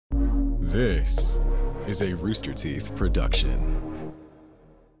This is a Rooster Teeth production.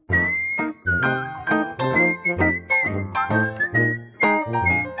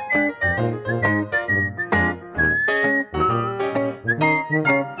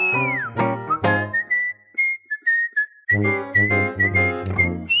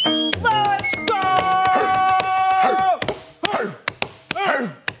 Let's go!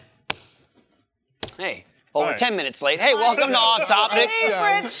 Hey, we're 10 minutes late. Hey, welcome to Off Topic.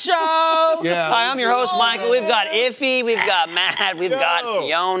 Favorite show. Yeah. Hi, I'm your host, Michael. We've got Iffy, we've got Matt, we've got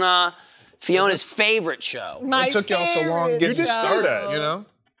Fiona. Fiona's favorite show. My It took y'all so long favorite getting show. started, you know?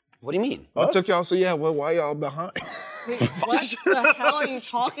 What do you mean? It took y'all why y'all behind? What the hell are you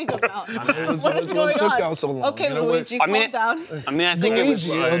talking about? What is going What took on? y'all so long? Okay, You know what? Luigi, I mean, calm down. I think it was...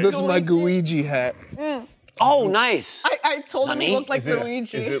 Luigi. Oh, this is my Luigi hat. Oh, nice. I told him he Honey? looked like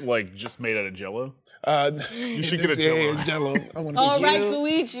Luigi. Is it like just made out of Jello? You should get a Jell-O. Jello. I want to Oh, get right,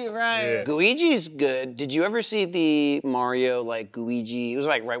 Luigi, right. Yeah. Guigi's good. Did you ever see the Mario, like, Guigi? It was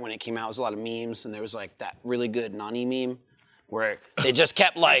like right when it came out. It was a lot of memes, and there was like that really good Nani meme where they just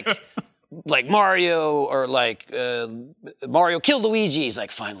kept like Mario or like Mario killed Luigi. He's like,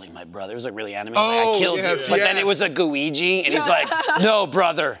 finally, my brother. It was like really animated. He's like, I killed yes, you. But then yes. it was a Guigi, and he's like, no,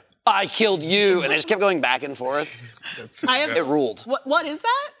 brother, I killed you. And they just kept going back and forth. It ruled. What is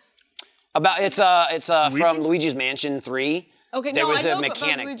that? It's from Luigi's Mansion 3. Okay, There no, was I a know, but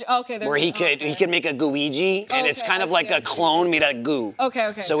mechanic Luigi, okay, where he could make a Guigi, and it's kind of like a clone made out of goo.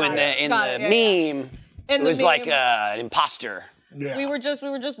 Okay, So got in it, the yeah. meme, In it the was like meme. an imposter. Yeah. We were just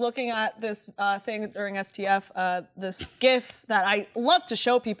looking at this thing during STF, this GIF that I love to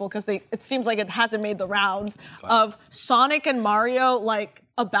show people because it seems like it hasn't made the rounds of Sonic and Mario like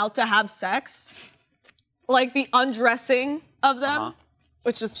about to have sex, like the undressing of them,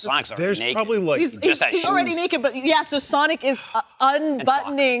 which is just, Sonic's already There's naked. probably like he's already naked, but yeah, so Sonic is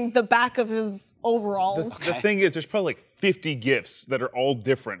unbuttoning the back of his overalls. the thing is, there's probably like 50 gifs that are all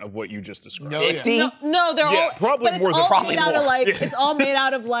different of what you just described. 50? No, they're Yeah, all. probably but it's more than- all Probably made out of more. like it's all made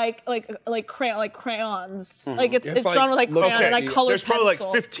out of like crayons. Like it's It's drawn with like like- crayon and like okay, colored There's probably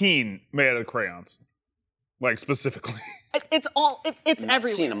pencil. like 15 made out of crayons. Like specifically. It's all it's I've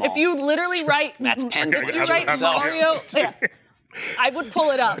everywhere. seen them all. If you literally write, Matt's pen if you declares write himself. Mario, yeah, I would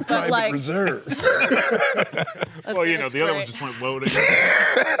pull it up, but Private like, reserve. Well, you know, it's the other great. one just went loading.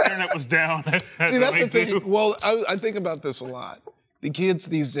 Internet was down. See, that's the thing. Well, I think about this a lot. The kids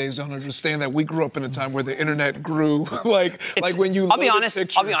these days don't understand that we grew up in a time where the internet grew. like when you I'll be loaded honest,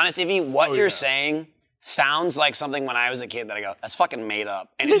 pictures. Ivy, what you're saying sounds like something when I was a kid that I go, that's fucking made up.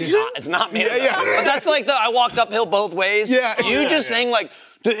 And it's not. It's not made up. Yeah. But that's like I walked uphill both ways. Yeah. You just saying like,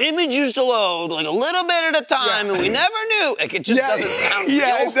 the image used to load like a little bit at a time and we never knew. Like, it just doesn't sound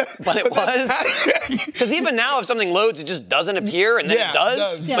real, but it was. Because even now, if something loads, it just doesn't appear and then it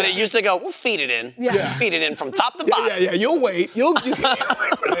does. Yeah. But it used to go, we'll feed it in. Yeah. Feed it in from top to bottom. Yeah, you'll wait.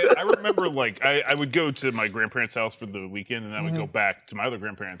 I remember like I would go to my grandparents' house for the weekend and I would go back to my other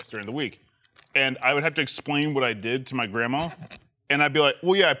grandparents during the week. And I would have to explain what I did to my grandma. And I'd be like,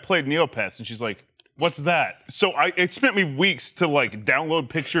 well, yeah, I played Neopets. And she's like, what's that? So it spent me weeks to like download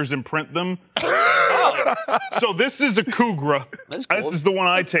pictures and print them. So this is a Cougra. That's cool. This is the one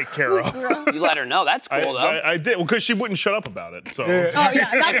I take care of. You let her know. That's cool, though. I did, well, because she wouldn't shut up about it. So oh yeah,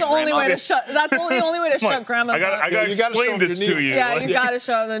 that's the only way to shut. That's the only way to shut grandma's up. I gotta you gotta show explain them this your to you. Yeah, Like, you gotta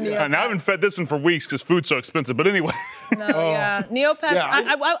show them the Neopets. and I haven't fed this one for weeks because food's so expensive. But anyway. No, yeah, Neopets.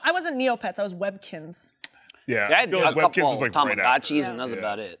 Yeah. I wasn't Neopets. I was Webkins. Yeah, I had feel a like couple Webkinz was like right after. Tamagotchis, and that's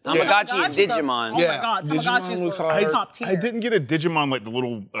about it. Tamagotchi and Tamagotchis are- Digimon. Oh Yeah, my god, Digimon Tamagotchis was were hard. top tier. I didn't get a Digimon like the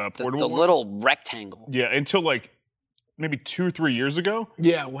little portable The one. little rectangle. Yeah, until like maybe 2 or 3 years ago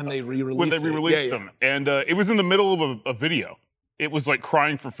Yeah, when they re-released when they it. re-released Yeah, them, and it was in the middle of a video. It was like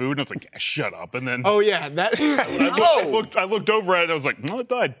crying for food, and I was like, "Shut up!" And then Oh yeah, that. I looked over at it, and I was like, "No, it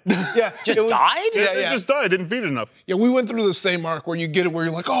died." yeah, Just died? Yeah, It just died. Didn't feed it enough. Yeah, we went through the same arc where you get it where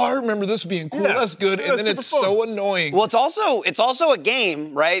you're like, oh, I remember this being cool. Yeah. That's good, Yeah, and then super it's fun. so annoying. Well, it's also a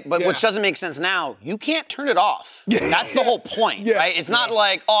game, right? But which Yeah. doesn't make sense now. You can't turn it off. That's the whole point, Yeah. right? It's not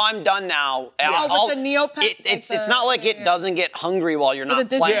like, oh, I'm done now. Oh, but the Neopets, It's not like it doesn't get hungry while you're not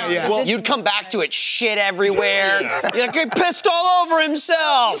the playing. Digimon, Yeah. the Well, you'd Digimon, come back right. to it, shit everywhere. You're like, he pissed all over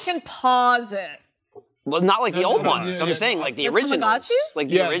himself. You can pause it. Well, not like the old ones. yeah, I'm yeah. saying like the The originals. Tamagotchis? Like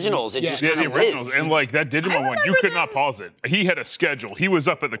the Yeah, originals. It yeah. just Yeah, kind the of originals. lived. And like that Digimon one, you could not pause it. He had a schedule. He was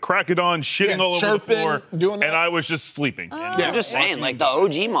up at the crack of dawn, shitting Yeah, all over chirping, the floor, doing that. and I was just sleeping. And I'm just saying, like the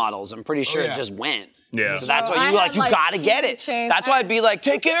OG models, I'm pretty sure yeah. it just went. Yeah. So that's Bro, why I you had, you like, gotta get it. keychains. That's why I'd be like,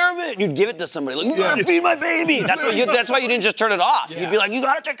 take care of it. You'd give it to somebody. Like, you gotta feed my baby. That's why you didn't just turn it off. You'd be like, you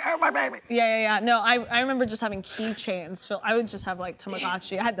gotta take care of my baby. Yeah. No, I remember just having keychains. I would just have like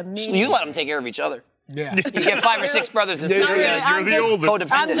Tamagotchi. I had the mini. You let them take care of each other. Yeah. You get 5 or 6 brothers and sisters. You're the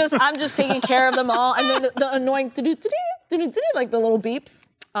oldest. Codependent. I'm just taking care of them all, and then the annoying like the little beeps.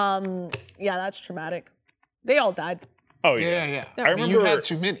 Yeah, that's traumatic. They all died. Oh yeah. Yeah. I remember You had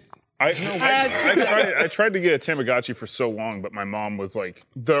too many. I tried to get a Tamagotchi for so long, but my mom was like,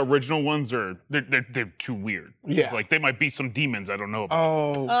 the original ones they're too weird. Yeah. It's like they might be some demons I don't know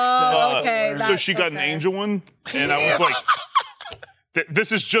about. Oh. Okay. So she got an angel one, and I was like,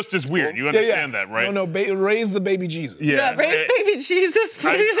 this is just as weird. You Yeah, understand that, right? No, raise the baby Jesus. Yeah, raise baby Jesus,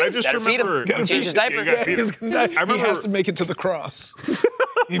 please. I just Gotta feed him. remember Gotta change his diaper. You gotta feed him. I He remember has to make it to the cross.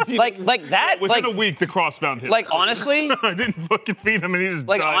 Like that. within Like a week the cross found him. like honestly, I didn't fucking feed him and he just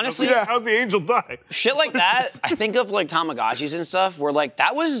Like, died. honestly- I was like, how's the angel die? shit like that. I think of like Tamagotchis and stuff. Where like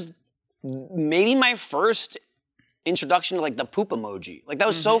that was maybe my first introduction to like the poop emoji. Like that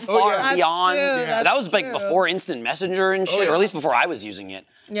was so far That's beyond. true, that's That was like true. before instant messenger and shit, or at least before I was using it.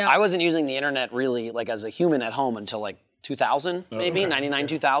 Yeah. I wasn't using the internet really like as a human at home until like 2000, maybe 99,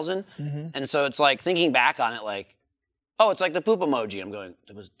 2000. And so it's like thinking back on it, like, oh, it's like the poop emoji. I'm going,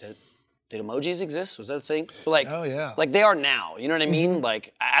 did emojis exist? Was that a thing? But like, Oh, yeah. like they are now. You know what I mean?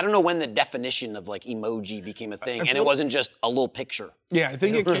 Like, I don't know when the definition of like emoji became a thing, and it wasn't just a little picture. Yeah, I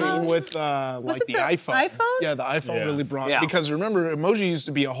think it came with like it the the iPhone. iPhone? Yeah, the iPhone Yeah. really brought Yeah. because remember, emoji used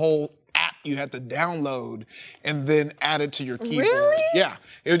to be a whole app you had to download and then add it to your keyboard. Really? Yeah,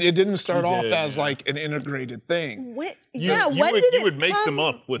 it didn't start off did, as yeah. like an integrated thing. When You did it would make them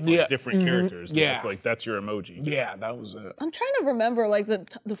up with like, Yeah. different characters. Yeah. That's like that's your emoji. Yeah, that was it. I'm trying to remember like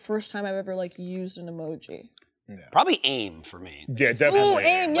the first time I've ever like used an emoji. Probably AIM for me. Yeah, definitely. Ooh,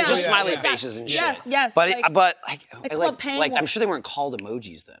 AIM, yeah. Just yeah, smiley yeah. faces and shit. Yes. But like, but Club I'm Penguin. sure they weren't called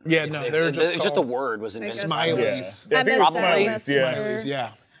emojis then. Yeah, no, they were just just the called word was invented. Smileys. Yeah, I think it was Probably. smileys, yeah. Smileys,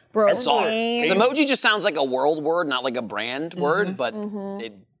 yeah. bro, Bizarre. AIM. Because emoji just sounds like a world word, not like a brand word. But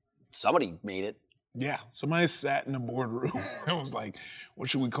somebody made it. Yeah, somebody sat in a boardroom and was like, what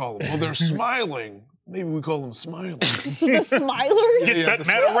should we call them? Well, they're smiling. Maybe we call them smiling. the smilers. Get that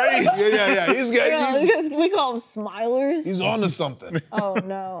Matt raised. Yeah. We call them smilers. He's on to something. Oh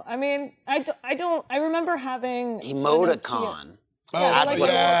no! I mean, I remember having Emoticon. Oh, Yeah, That's like what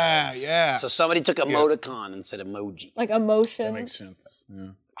it yeah, was. yeah. So somebody took emoticon and said emoji. like emotions. That makes sense. Yeah,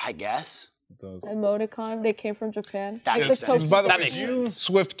 I guess. it does. Emoticon. They came from Japan. That Like makes the sense. By the That way, makes sense.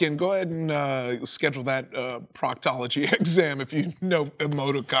 Swift can go ahead and schedule that proctology exam if you know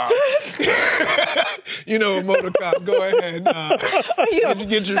emoticon. You know emoticon. Go ahead.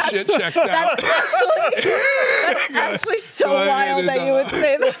 Get your shit checked out. That's actually so Go ahead wild and, that you would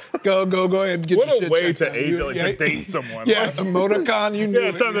say that. Go ahead and get What your a shit way checked to out. age, You- like yeah, to date someone. Yeah, Like, emoticon. You knew yeah,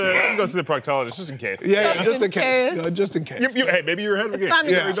 it. time to go see the proctologist just in case. Yeah, just in in case. case. Just in case. Hey, maybe you're ahead of the game. time to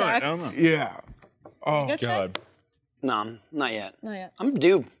You get already done it. I checked. don't know. Yeah. Oh, Get God. No, not yet. Not yet. I'm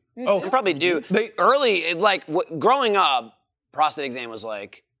due. Oh, I'm probably due. Early, growing up, prostate exam was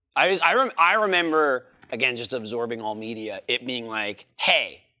like, I remember, again, just absorbing all media, it being like,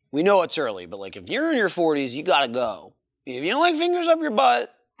 hey, we know it's early, but like if you're in your 40s, you gotta go. If you don't like fingers up your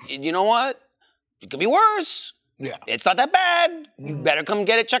butt, you know what? It could be worse. Yeah. It's not that bad. You better come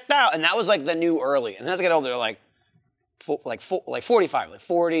get it checked out. And that was like the new early. And then as I get older, like 45, like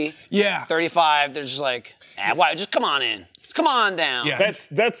 40, Yeah. 35, they're just like, why? Just come on in. Just come on down. Yeah.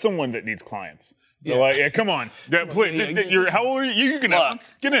 That's someone that needs clients. Yeah. They're like, yeah, come on. Yeah, please. Yeah. How old are you? You can Look.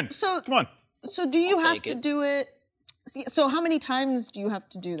 get in. So- come on. So do you have take to it. do it? So how many times do you have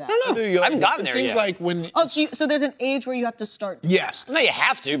to do that? I don't know. I haven't gotten It there seems yet. like when. Oh, so there's an age where you have to start. Yes. No, you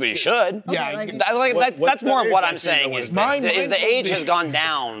have to, but you should. Yeah. like- What's That's more that of what age? I'm Actually, saying no is Mine- that, is the mine age would has be- gone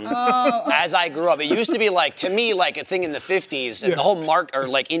down as I grew up. It used to be like, to me, like a thing in the 50s, and Yeah. the whole or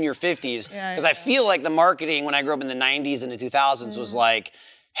like in your 50s, because I feel like the marketing when I grew up in the 90s and the 2000s was like,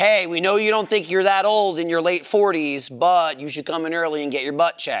 hey, we know you don't think you're that old in your late 40s, but you should come in early and get your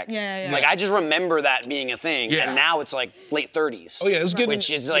butt checked. Yeah. Like, I just remember that being a thing, Yeah. and now it's like late 30s. Oh, yeah, it's getting- Which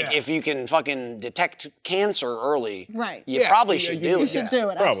is like, yeah. if you can fucking detect cancer early, Right. you Yeah, probably yeah, should you- do You it. should do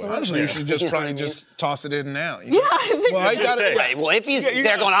it. Probably. Absolutely. Honestly, you should just You know what probably I mean? just toss it in now. Yeah, I think. Well, I got say. it. Right. Well, if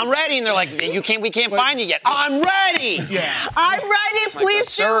they're going, I'm ready, and they're like, we can't find you yet. I'm ready. Yeah. I'm ready. Like, Please,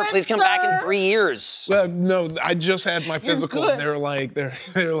 sir, do it, please come back in sir. 3 years. Well, no, I just had my physical, good. and they're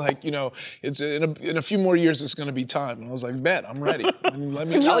like, you know, it's in a few more years, it's gonna be time. And I was like, bet, I'm ready. And let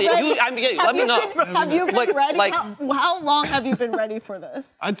me know. Elliot, let me know. Have you been Like- ready? like- How long have you been ready for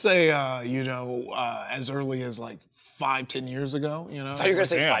this? I'd say, you know, as early as like 5-10 years ago. You know. I thought you were gonna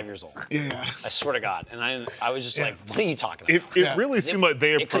say Damn. 5 years old. Yeah. I swear to God. And I was just like, what are you talking It about? really seemed like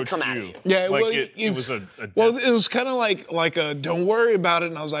they it could approached come out of you. you. Yeah, like well, it was a well, death- it was kind of like a don't worry about it,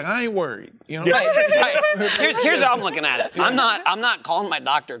 and I was like, I ain't worried. You know. Right. Here's how I'm looking at it. I'm not calling my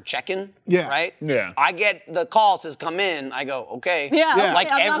doctor checking. Yeah. Right. Yeah. I get the call, says come in. I go, okay. Yeah. Yeah. Like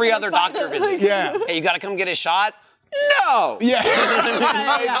I'm not every gonna other fight doctor it. visit. Yeah. Hey, you got to come get a shot. No. Yeah.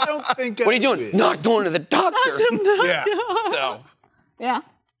 I don't think. What are you doing? Not going to the doctor. Yeah. So, Yeah.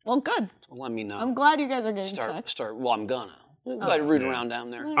 Well, good. let me know. I'm glad you guys are getting checked. Start. Well, I'm gonna. Let root around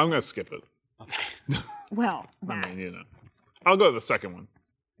down there. I'm gonna skip it. Well, I mean, you know, I'll go to the second one.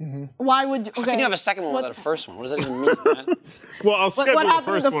 why would you? Okay. How can you have a second one without a first one? What does that even mean, man? Well, I'll schedule the happened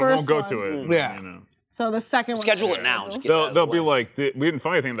to first the one. Won't first go one? to it. Yeah. You know. So the second one. Schedule it now. Just get it out of They'll the be way. like, we didn't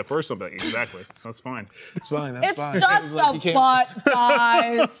find anything in the first one. But exactly, that's fine. It's fine. That's It's fine. just Like, a you can't- butt,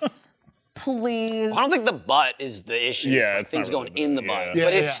 guys. Please. I don't think the butt is the issue. Yeah, it's like it's things not really going the in the butt, butt, yeah.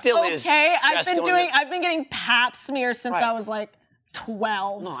 but Yeah, it yeah. still is. Okay, I've just been going to- I've been getting pap smears since Right. I was like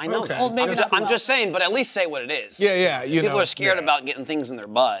 12. No, I know Okay. that. Well, maybe I'm, not I'm just 12. saying, but at least say what it is. Yeah, yeah. You People know, are scared yeah. about getting things in their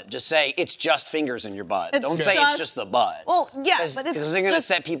butt. Just say it's just fingers in your butt. It's Don't say it's just- just the butt. Well, yeah, Because but it's they're going to just-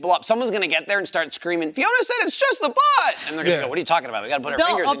 set people up. Someone's going to get there and start screaming, Fiona said it's just the butt. And they're going to Yeah. go, what are you talking about? We got to put our No,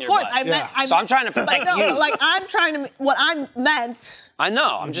 fingers of in your course. butt. I meant. Yeah. So I'm trying to protect no, you. Like I'm trying to. What I meant. I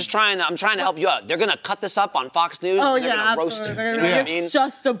know. I'm just trying to help you out. They're going to cut this up on Fox News Oh and they're yeah, going to roast absolutely. it. They're You gonna know be what I mean? It's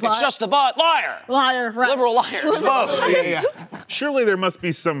just a butt. It's just the butt. Liar. liar. Right. Liberal liar. Exposed. Yeah, yeah. Surely there must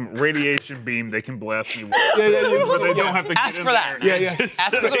be some radiation beam they can blast me with. Yeah, yeah, yeah. But they don't have to Ask get in for that. there. Yeah, yeah. Just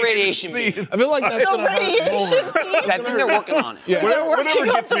Ask so for the they can radiation see beam. I feel like that's No gonna hurt radiation more. beam. I think they're working on it. Yeah. Whatever working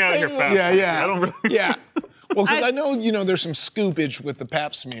gets on me out of here the fast. Yeah, yeah. I don't really. Yeah. Well, because I- I know, there's some scoopage with the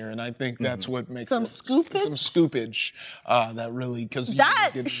pap smear, and I think that's what makes Some it, scoopage? Some scoopage that really, because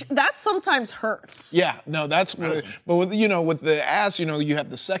That sometimes hurts. yeah, no, that's what. But with with the ass, you have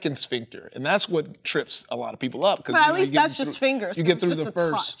the second sphincter, and that's what trips a lot of people up. Because But at least that's just fingers. You get It's through just the a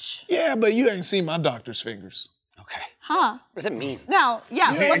first. touch. Yeah, but you ain't seen my doctor's fingers. Okay. Huh? What does it mean? Now,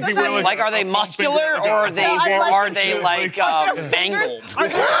 yeah. Is so he- what's is he the wearing, Like, are they a thumb muscular finger, or are they No, I'd like are to they see, like Are their fingers- mangled? are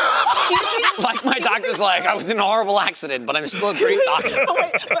they- Like my doctor's like, I was in a horrible accident, but I'm still a great doctor. Oh,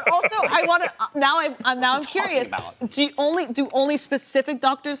 wait, but also, I want to. Now I'm curious. about? Do only specific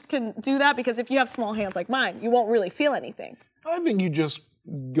doctors can do that? Because if you have small hands like mine, you won't really feel anything. I think you just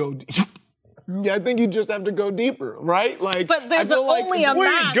go. Yeah, I think you just have to go deeper, right? Like, But there's I feel like only a Wait,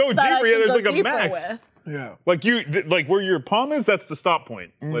 max go that I deeper. Yeah, can there's go like a deeper max. with. Yeah. Like where your palm is, that's the stop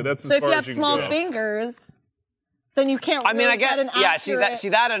point. Like that's as So if far you as have can small go. fingers, then you can't. I mean, really I get, an yeah. accurate, See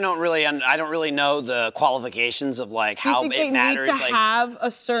that I don't really know the qualifications of like Do you how think it they matters. need to Like, have a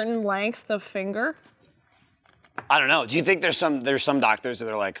certain length of finger? I don't know. Do you think there's some doctors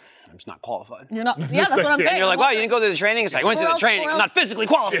that are like, I'm just not qualified? You're not. Yeah, that's what I'm like- saying. And you're like, wow, you didn't go through the training? It's like, I went through the else- training. or I'm not else- physically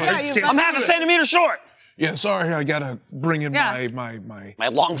qualified. Yeah, you I'm half a centimeter short. Yeah, sorry, I gotta bring in Yeah. My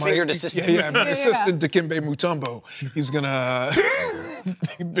long-fingered assistant. Yeah, my assistant Dikembe Mutombo. He's gonna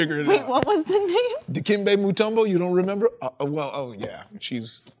figure it Wait, out. what was the name? Dikembe Mutombo, you don't remember? Oh yeah,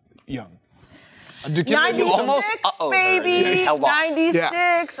 she's young. Dikembe You almost- 96, uh-oh, baby. you held off.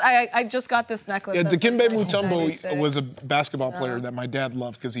 96. I just got this necklace. Yeah, that says Dikembe Mutombo 96. was a basketball player that my dad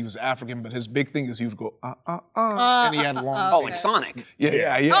loved because he was African, but his big thing is he would go, and he had long. Oh, like Sonic.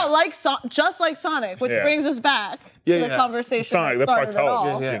 yeah. Oh, like just like Sonic, which Yeah. brings us back Yeah, to the yeah. conversation Sonic, that the started it all.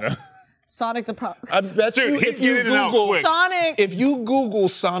 proctologist, Yeah. you know. Sonic the I bet Dude, you he'd if you get in and out Google quick. Sonic. if you Google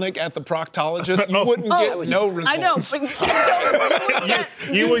Sonic at the proctologist, you wouldn't get no results. I know, but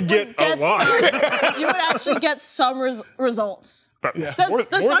You would get a lot. You would actually get some results. But Yeah. Does more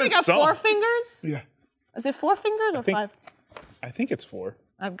Sonic than have some. 4 fingers? Yeah. Is it 4 fingers or think- 5? I think it's 4.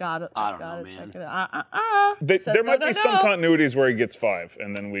 I've got it. I I've don't got know, to man. check it out. Says There might no, be no, some no. continuities where he gets 5,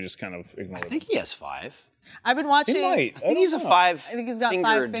 and then we just kind of ignore I it. think he has 5. I've been watching. He might. I think he's a don't know. 5. I think he's got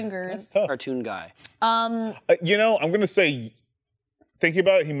 5 fingers. Cartoon guy. You know, I'm gonna say, thinking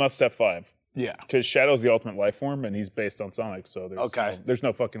about it, he must have 5. Yeah. Because Shadow's the ultimate life form, and he's based on Sonic, so there's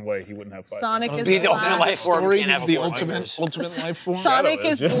no fucking way he wouldn't have 5. Sonic is Be the black. ultimate life form. Story Can't have is the 4 ultimate fingers. life form. Sonic Shadow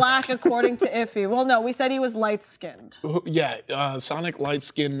is is, yeah. black according to Iffy. Well, no, we said he was light skinned. Yeah, Sonic light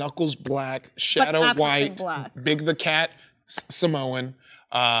skin, Knuckles black, Shadow African white, black. Big the Cat, Samoan.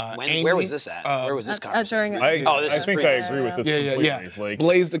 Where was this at? Where was this conversation? During Oh, this I is think pretty I good. agree with this Yeah. completely. Like,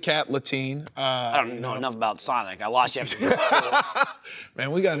 Blaze the Cat, Latin. I don't know enough about Sonic. I lost you after the first 4.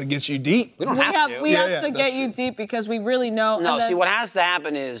 Man, we got to get you deep. We don't We have have, to. we have yeah, to that's get you deep because we really know. No, and see, then- what has to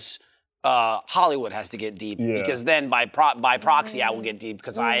happen is Hollywood has to get deep Yeah. because then by proxy I will get deep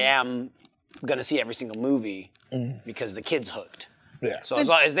because I am gonna see every single movie because the kid's hooked. Yeah. So as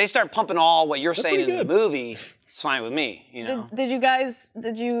long as they start pumping all what you're saying in the movie, It's fine with me, you know. Did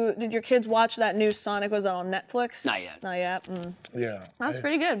your kids watch that new Sonic? Was it on Netflix? Not yet. Not yet. Yeah. That's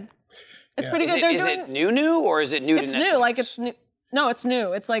pretty good. It's pretty good. Is it new, or is it new to Netflix? It's new. Like it's new. No, it's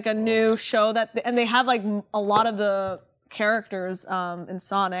new. It's like a new show and they have like a lot of the characters in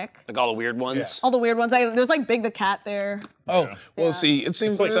Sonic. Like all the weird ones? All the weird ones. There's like Big the Cat there. Oh, well, see, it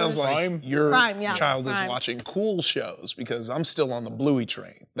sounds like your child is Prime. watching cool shows because I'm still on the Bluey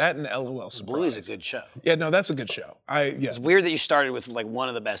train. That and LOL Surprise. Bluey's a good show. Yeah, no, that's a good show. It's weird that you started with like one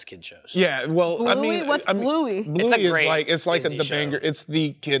of the best kid shows. Yeah, well, Bluey? I mean, What's Bluey? Bluey It's a is great like Disney the show. banger. It's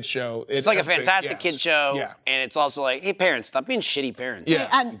the kid show. It's like a fantastic yes. kid show, Yeah. and it's also like, hey parents, stop being shitty parents. Yeah.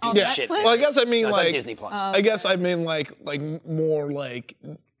 And on Piece of shit. Netflix? Well, I guess I mean No, it's on like Disney Plus. I guess I mean like more like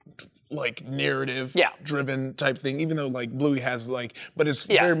narrative driven type thing. Even though like Bluey has like, but it's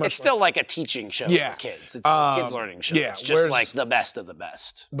very much it's still like a teaching show for kids. It's a kids learning show. yeah, It's just like the best of the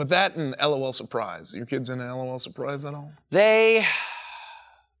best. But that and LOL Surprise. Your kids into LOL Surprise at all?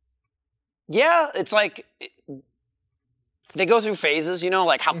 It's like they go through phases, you know,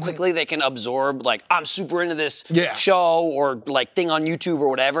 like how quickly they can absorb, like, I'm super into this show or like thing on YouTube or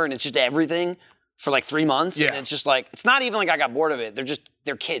whatever, and it's just everything for like 3 months. Yeah. And it's just like, it's not even like I got bored of it.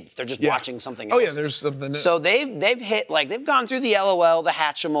 They're kids. They're just watching something else. Oh yeah, there's something. So they've hit, like, they've gone through the LOL, the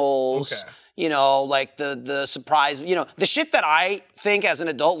Hatchimals, you know, like the surprise, you know, the shit that I think as an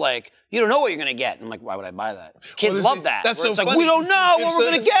adult, like, you don't know what you're gonna get. I'm like, why would I buy that? Kids love that. That's where so it's like, funny. we don't know what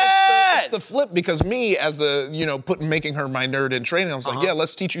we're gonna get. It's the flip because me, as the making her my nerd in training, I was like, yeah,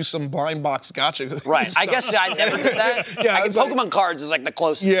 let's teach you some blind box gotcha. Right. I guess I never did that. Pokemon cards is like the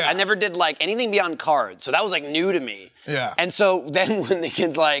closest. Yeah. I never did like anything beyond cards, so that was like new to me. Yeah. And so then when the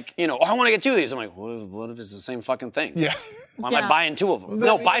kid's like, you know, I want to get 2 of these, I'm like, what if it's the same fucking thing? Yeah. Why am I buying 2 of them?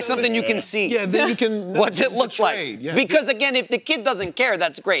 No, buy something you can see. Yeah, then you can. What's it look like? Yeah. Because again, if the kid doesn't care,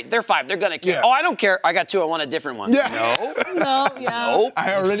 that's great. They're 5. They're gonna care. Yeah. Oh, I don't care. I got 2. I want a different one. Yeah. Nope.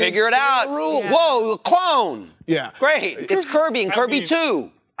 I already Figure it out. explained the rules. Whoa, a clone. Yeah. Great. It's Kirby and Kirby 2.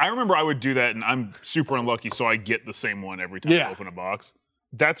 I remember I would do that, and I'm super unlucky, so I get the same one every time I open a box.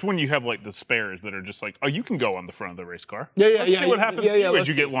 That's when you have like the spares that are just like, oh, you can go on the front of the race car. Let's see what happens to you as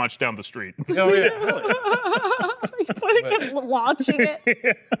you get launched down the street. Oh yeah. Watching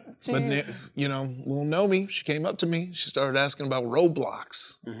it. But little Nomi, she came up to me. She started asking about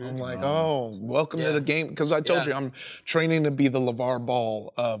Roblox. I'm like, oh, welcome to the game, because I told you I'm training to be the LeVar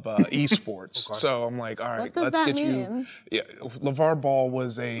Ball of esports. So I'm like, all right, What does let's that get mean? you. Yeah, LeVar Ball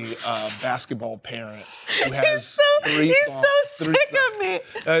was a basketball parent who has He's so sick of me.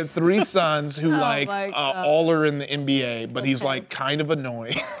 3 sons who my God. all are in the NBA, but he's like kind of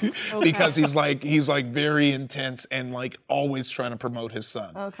annoying because he's like very intense and like always trying to promote his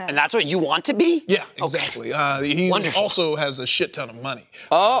son. Okay. And that's what you want to be? Yeah, exactly. He Wonderful. also has a shit ton of money.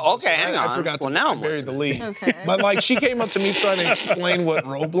 Oh, okay, hang on. I forgot to Well, now I'm bury the lead. Okay. But like she came up to me trying to explain what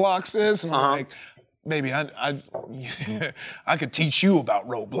Roblox is, and I'm like, baby, I could teach you about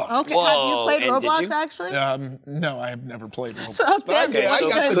Roblox. Okay. Have you Whoa, played and did Roblox you? actually? No, I have never played Roblox. So, But okay, so I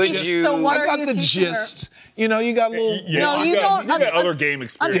got the could gist. you- So what I are got you the teaching her? gist. You know, you got little. No, you don't. You got other game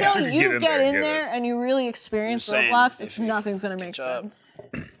experience. Until can you get in and there and you really experience You're saying Roblox, if nothing's gonna make up. sense.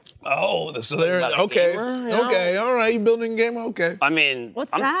 Oh, so there. About a Okay, gamer, you know? okay, all right. You building a game? Okay. I mean,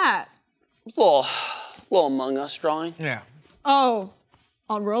 What's that? little Among Us drawing. Yeah. Oh,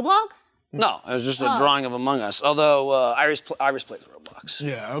 on Roblox? No, it was just a drawing of Among Us. Although Iris plays Roblox.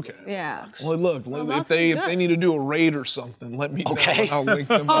 Yeah. Okay. Yeah. Well, look, Roblox if they is good. need to do a raid or something, let me know. Okay. And I'll link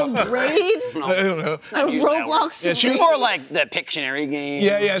them A up. raid? I don't know. A usually that Roblox? Yeah, she It's was- more like the Pictionary game.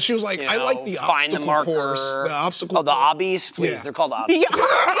 Yeah. She was like, You I know, like the find the obstacle marker. course. The obstacle. Oh, the course. obbies, please. Yeah. They're called obbies. The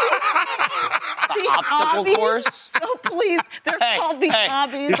The obstacle obbies? course. So please, they're Hey, called the hey.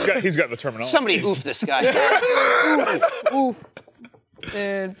 obbies. He's got the terminology. Somebody oof this guy. Oof.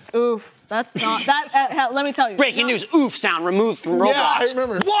 Dude, oof. That's not, let me tell you. Breaking news, oof sound removed from Roblox. Yeah, I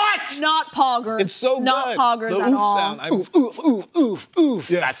remember. What? Not poggers. It's so not good. poggers the at oof all. sound. Oof, oof, oof, oof,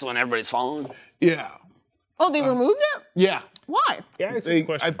 oof. Yeah. That's the one everybody's following. Yeah. Oh, they removed it? Yeah. Why? Yeah, it's They, a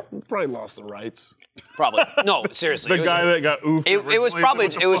question. I probably lost the rights. Probably. No, seriously. The guy that got oofed. It was originally, probably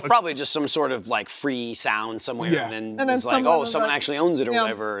what the fuck? probably just some sort of like free sound somewhere, Yeah. and then it's like, someone oh, was someone like- actually owns it or Yeah.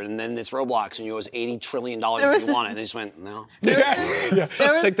 whatever, and then it's Roblox, and you owe us $80 trillion There if was you a- want it. And they just went, no. Yeah.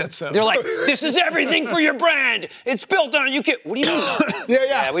 There was- Take that sound. They're like, this is everything for your brand. It's built on it. You can't. What do you mean?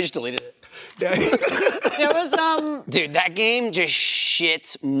 Yeah. We just deleted it. Yeah. There was, Dude, that game just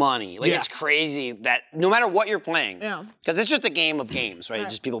shits money. Like, Yeah. it's crazy that no matter what you're playing, Yeah. because it's just a game of games, right?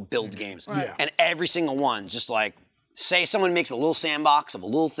 Just people build games. Yeah. And every single one, just like, say someone makes a little sandbox of a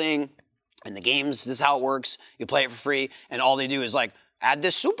little thing, and the games, this is how it works. You play it for free, and all they do is like, add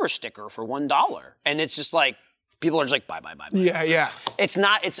this super sticker for $1. And it's just like, People are just like, buy. Yeah.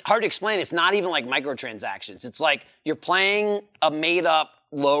 It's hard to explain. It's not even like microtransactions. It's like you're playing a made-up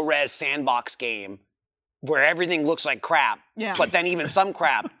low-res sandbox game where everything looks like crap, but then even some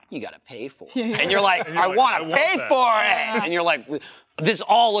crap you gotta pay for. And you're like, I want to pay for it. And you're like, this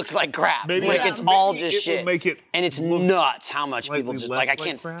all looks like crap. It's all just shit. And it's nuts how much people just, like, I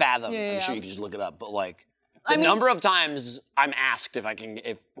can't fathom. I'm sure you can just look it up, but like, the number of times I'm asked if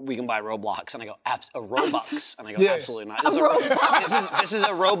we can buy Roblox, and I go, a Robux, and I go, absolutely not. This is a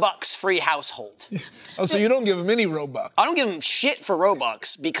Robux-free household. Oh, so you don't give them any Robux? I don't give them shit for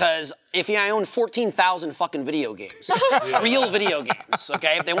Robux because I own 14,000 fucking video games, real video games.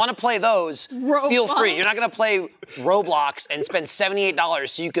 Okay, if they want to play those, feel free. You're not gonna play Roblox and spend $78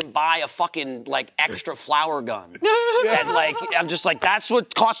 so you can buy a fucking like extra flower gun. And like, I'm just like, that's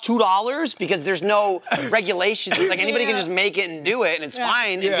what costs $2 because there's no regulations. Like anybody can just make it and do it, and it's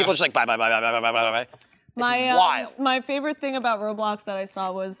fine. And people are just like buy. It's wild. My favorite thing about Roblox that I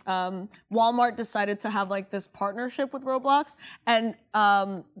saw was Walmart decided to have like this partnership with Roblox, and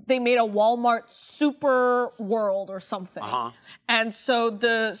they made a Walmart super world or something. And so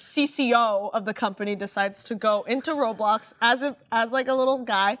the CCO of the company decides to go into Roblox as like a little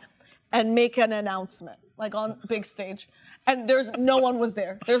guy and make an announcement, like on big stage. And no one was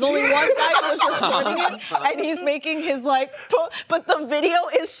there. There's only one guy who was recording it, and he's making his like, but the video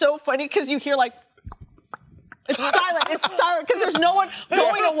is so funny because you hear like, it's silent because there's no one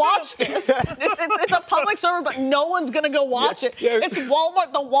going to watch this. It's a public server, but no one's gonna go watch it. It's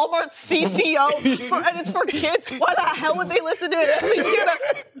Walmart, the Walmart CCO, and it's for kids. Why the hell would they listen to it? So you hear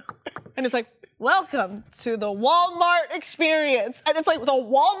that, and it's like, welcome to the Walmart experience. And it's like, the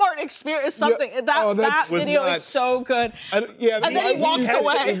Walmart experience is something. That video is so good. And then he walks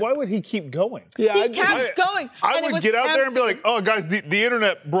away. Why would he keep going? He kept going. I would get out there and be like, oh, guys, the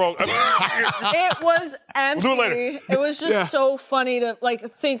internet broke. It was empty. We'll do it later. It was just so funny to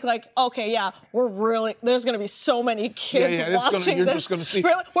like think like, okay, there's going to be so many kids watching you're this. just going to see.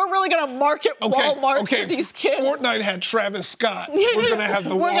 We're really going to market Walmart to these kids. Fortnite had Travis Scott. We're going to have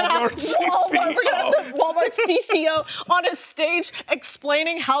the Walmart CCO. We're going to have the Walmart CCO on a stage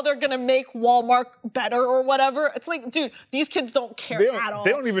explaining how they're going to make Walmart better or whatever. It's like, dude, these kids don't care at all.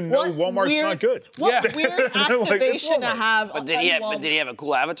 They don't even know Walmart's not good. What weird activation to have. But did he have a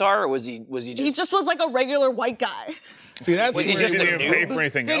cool avatar, or was he just? He just was like a regular white guy. See, that's was he just a didn't even pay noob? for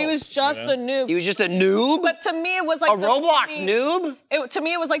anything Dude, else. he was just a noob. He was just a noob? But to me, it was like a Roblox noob? To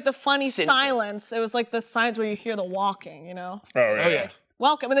me, it was like the funny silence. It was like the signs where you hear the walking, you know? Oh, yeah.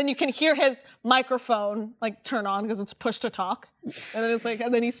 Welcome, and then you can hear his microphone like turn on because it's push to talk, and then it's like,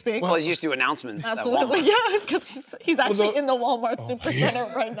 and then he speaks. Well, he's used to announcements. Absolutely, yeah, because he's actually in the Walmart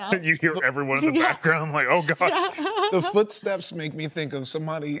Supercenter right now. You hear everyone in the background like, oh god. The footsteps make me think of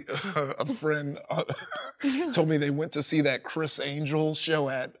somebody, a friend told me they went to see that Chris Angel show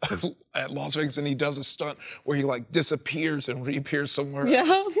at Las Vegas, and he does a stunt where he like disappears and reappears somewhere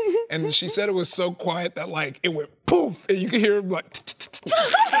else. And she said it was so quiet that like it went poof, and you could hear him like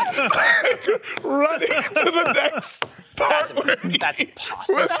running to the next part. That's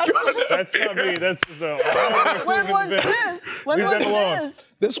impossible. That's not me. That's just a. When was this? When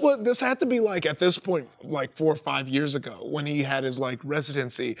was this? This had to be like at this point, like 4 or 5 years ago when he had his like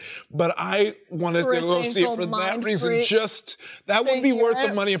residency. But I wanted to go see it for that reason. Just that would be worth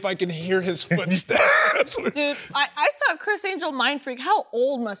the money if I can hear his footsteps. Dude, I thought Chris Angel Mind Freak. How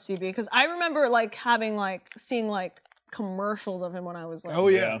old must he be? Because I remember like seeing like commercials of him when I was like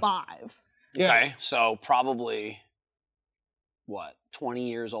 5. Yeah. Okay, so probably, 20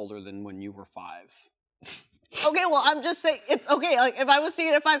 years older than when you were 5. Okay, well, I'm just saying, it's okay, like, if I was seeing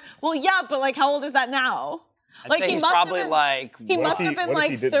it at 5, well, yeah, but, like, how old is that now? I'd say he's probably like... He must have been,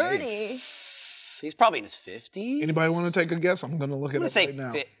 like, 30. He's probably in his 50s. Anybody want to take a guess? I'm going to look it up right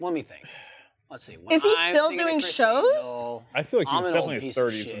now. Let me think. Let's see. Is he still doing shows? I feel like he was definitely in his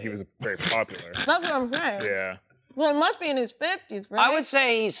 30s when he was very popular. That's what I'm saying. Yeah. Well, it must be in his 50s, right? I would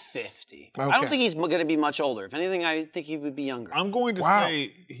say he's 50. Okay. I don't think he's going to be much older. If anything, I think he would be younger. I'm going to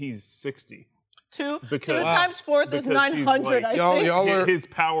say he's 60. 2 times 4 is 900, like, I think. His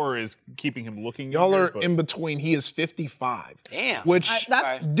power is keeping him looking Y'all younger, are in between. He is 55. Damn. Which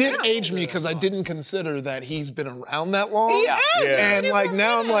did age me because I didn't consider that he's been around that long. Yeah. And like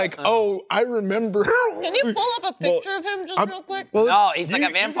now I'm like, oh, I remember. Can you pull up a picture of him just real quick? Well, no, he's like a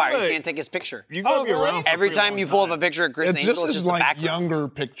vampire. You can't take his picture. You gotta be around every time you pull up a picture of Chris Angel, it's just like background. younger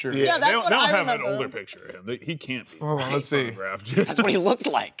picture. Yeah, that's what I have remember. an older picture of him. He can't be. Hold on, let's see. That's what he looked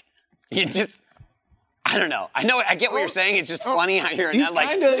like. He just... I don't know. I get what you're saying. It's just funny how you're He's like,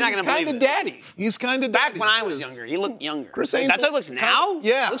 kinda, you're not going to believe it. daddy. He's kind of Back when I was younger, he looked younger. Chris Like, Angel- that's how he looks now?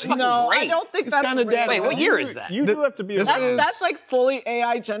 Yeah. Looks fucking No, great. I don't think He's that's kinda real. daddy. Wait, what year is that? You do have to be. This aware. is- That's like fully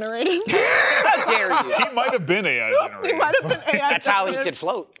AI generated. How dare you? He might have been AI He generated. might have been AI That's how he generated. could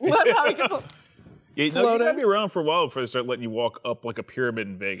float. That's how he could float. Yeah, no, you Floating. gotta be around for a while before they start letting you walk up like a pyramid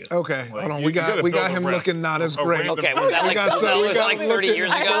in Vegas. Okay, Like, hold on. you We got gotta build him a ramp. looking not as A great. ramp Okay, and- was that like, got some- we was that got like him 30 looking- years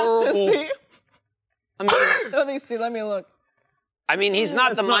I ago? have to see. I Let me look. mean, he's not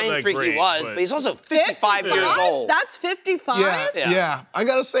the That's not mind that freak he great, was, but- but he's also 55 years old. That's 55? Yeah, Yeah. yeah. I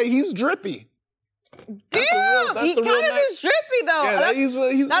gotta say, he's drippy. Damn, that's he the real kind of man. is drippy though. Yeah,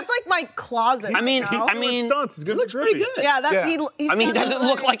 that's, that's like my closet. I mean, you know? I mean, stunts. He's he gonna looks be pretty drippy. good. yeah, that Yeah. he's I mean, he kinda doesn't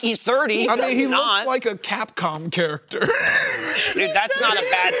look like he's 30. I mean, he He's not. looks like a Capcom character. Dude, that's not a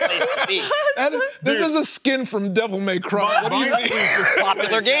bad place to be. This is a skin from Devil May Cry. What do you Mind mean? freak just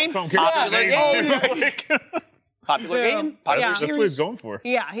Popular game? Popular game? Dude, Popular game? Popular yeah. That's series? what he's going for.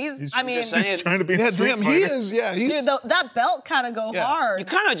 Yeah, I mean, just saying. He's trying to be Yeah, a street damn, fighter. he is. Yeah, he. dude, that belt kind of go Yeah. hard. You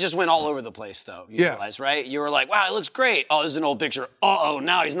kind of just went all over the place, though. You Yeah. realize, right? You were like, wow, it looks great. Oh, this is an old picture. Uh-oh,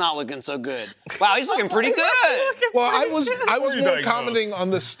 now he's not looking so good. Wow, he's looking pretty good. Well, I was you more diagnose? commenting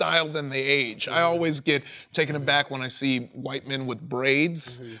on the style than the age. I always get taken aback when I see white men with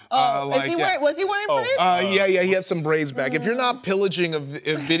braids. Was he wearing braids? Yeah, he had some braids back. If you're not pillaging a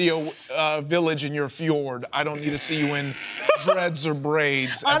video village in your fjord, I don't need to see you in dreads or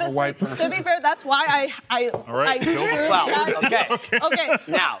braids as a white To person. be fair, that's why I right, I build a truly Well, had- okay. okay.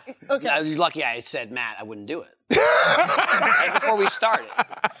 Now, Okay. I was lucky I said, Matt, I wouldn't do it. Right before we started.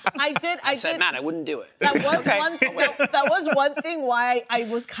 I said, did. Matt, I wouldn't do it. That was Okay. one thing. That was one thing why I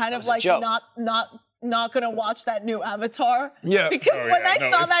was kind of was a like joke. not gonna watch that new Avatar. Yeah. Because Oh, when yeah. I No,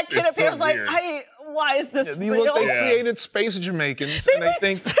 saw it's- that kid it's appear, I so was like, weird. why is this They real? they Yeah. created space Jamaicans, and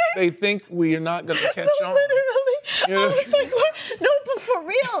they think we are not going to catch on. Literally. Yeah. I was like, what? No, but for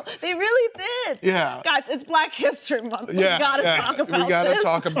real, they really did. Yeah. Guys, it's Black History Month. Yeah, we gotta yeah. talk We about gotta this.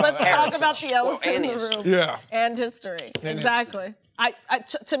 talk about Let's talk heritage. about the elephant and in the history. room. Yeah. And history. Exactly.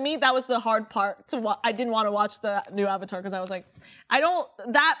 To me, that was the hard part. I didn't want to watch the new Avatar because I was like,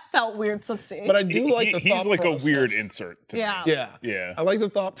 that felt weird to see. But I do like the thought He's like process. a weird insert. To Yeah. Me. Yeah. Yeah. I like the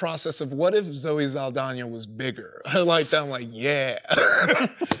thought process of what if Zoe Saldana was bigger? I like that. I'm like, yeah.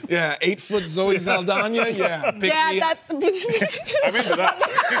 Yeah, 8-foot Zoe Saldana? Yeah. Pick yeah, me up. I'm into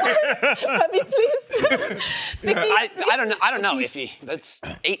that. Let me please. Pick me up. I don't know if that's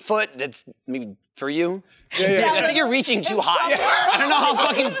 8 foot, that's maybe for you. Yeah. I think you're reaching too high. I don't know how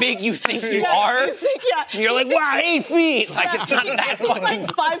fucking big you think you are. You think, yeah. You're like, wow, 8 feet. Like, it's not that He's fucking.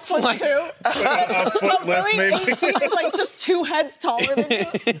 like 5'2". A foot But less, really, maybe. 8 feet is like just 2 heads taller than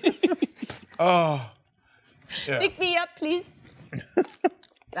you. Oh. Yeah. Pick me up, please.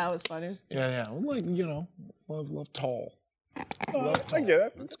 That was funny. Yeah. I'm like, love tall. I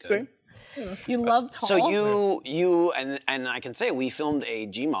get it. Same. You love tall. So you and I can say we filmed a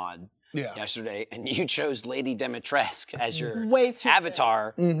Gmod Yeah. yesterday, and you chose Lady Demetresque as your Way too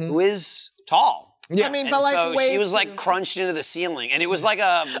avatar, who is tall. Yeah. I mean, And but like so way she was too- like crunched into the ceiling, and it was like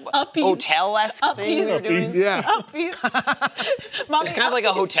a Uppies. hotel-esque thing Uppies. we were doing. Yeah. Uppies. Mommy, It's kind of like a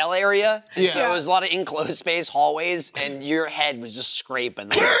uppies. hotel area, and Yeah. so it was a lot of enclosed space, hallways, and your head was just scraping.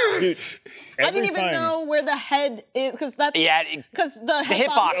 Dude, I didn't even know where the head is because that's Yeah, because the the hip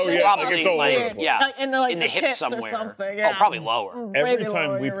box Oh, is yeah, probably like it's all over the like, place. yeah, Like in the hip tips somewhere. or something. Yeah. Oh, probably lower. Way Every below,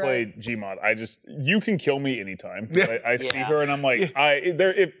 time we you're played right. Gmod, you can kill me anytime. Yeah. I see Yeah. her and I'm like,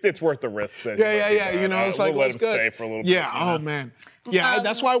 it's worth the risk. That Yeah. It's like, we'll let it's him good. stay for a little Yeah. bit. you know? Oh man. Yeah.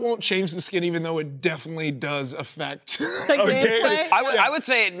 That's why I won't change the skin, even though it definitely does affect. The gameplay. I would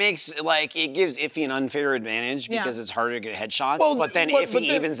say it makes it gives Iffy an unfair advantage Yeah. because it's harder to get headshots. Well, but then but Iffy then-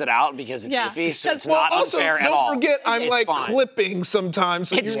 evens it out because it's Yeah. Iffy, so it's Well, not also, unfair at don't all. forget, I'm It's like fine. clipping sometimes.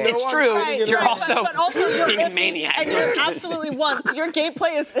 So It's you know it's I'm true. trying to get You're it out. also but also you're being a iffy, maniac. and you're absolutely one. Your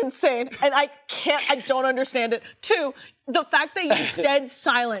gameplay is insane, and I don't understand it. 2, the fact that you're dead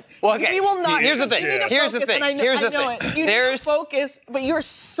silent. Well, okay. We will not. Here's the thing. You need to Here's the focus, thing. and I know, Here's the I know thing. It. You There's- need to focus, but you're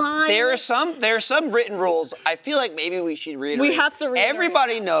silent. There are some written rules. I feel like maybe we should reiterate. We have to reiterate.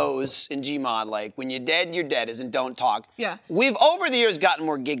 Everybody knows in Gmod, like when you're dead, as in don't talk. Yeah. We've over the years gotten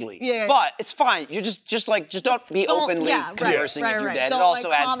more giggly. Yeah. But it's fine. You just don't be openly yeah, right, conversing right, if you're right. dead. Don't, it also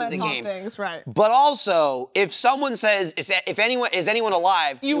like, adds to the comment on game. Things, right. But also, if someone says, is anyone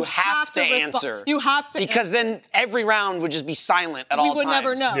alive, you have have to to answer. You have to Because then every round would just be silent at all we would times.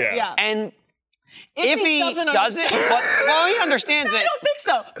 never know. Yeah. Yeah. And If he does it, but he understands it. I don't think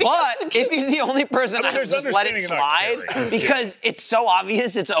so. But if he's the only person, I would just let it slide because it's so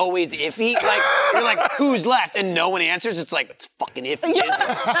obvious. It's always iffy. Like you're like, who's left, and no one answers. It's like it's fucking iffy.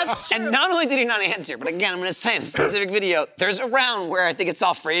 Yeah, that's true. And not only did he not answer, but again, I'm gonna say in the specific video, there's a round where I think it's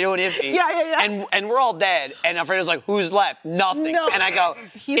Alfredo and Iffy. Yeah. And we're all dead, and Alfredo's like, who's left? Nothing. No. And I go,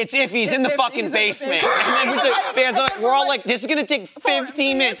 it's Iffy's in the fucking basement. And then we're all like, this is gonna take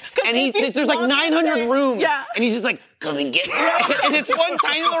 15 minutes, and there's like 900 rooms, and he's just like, come and get me. And it's one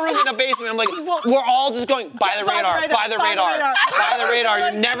tiny little room in a basement. I'm like, we're all just going, by the radar, by the radar, by the radar.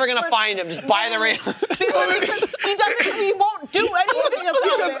 You're never gonna find him. Just by the radar. Because he won't do anything about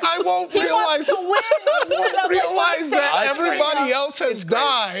it. Because I won't he realize. Wants to win. Realize that everybody else has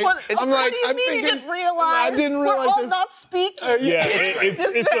died. I'm like, what do you mean you didn't realize? I didn't realize. We're all not speaking. Yeah,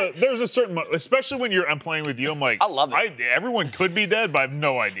 there's a certain, especially when I'm playing with you. I'm like, I love it. Everyone could be dead, but I have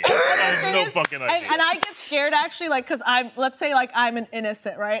no idea. I have no fucking idea. And I get scared actually, like, because let's say like I'm an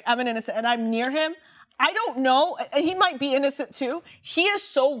innocent, right? I'm an innocent, and I'm near him. I don't know. He might be innocent too. He is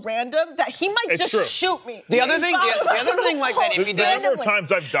so random that he might just shoot me. The other thing like that, if he does. There are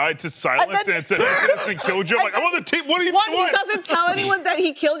times I've died to silence and it said innocent killed you. I'm like, I'm on the team. What are you doing? One, he doesn't tell anyone that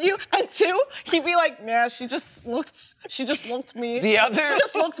he killed you, and two, he'd be like, "Yeah, she just looked me. The other, she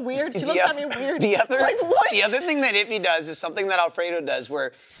just looked weird. She looked at me weird." The what? other thing that Iffy does is something that Alfredo does,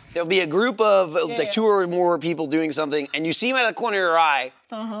 where there'll be a group of two or more people doing something, and you see him out of the corner of your eye,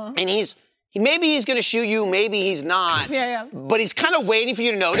 and maybe he's gonna shoot you, maybe he's not. But he's kind of waiting for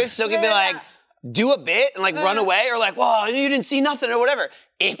you to notice, so he can be like, do a bit and like run away, or like, well, you didn't see nothing or whatever.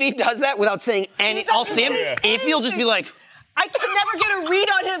 If he does that without saying any, I'll see him. If he'll just be like, I can never get a read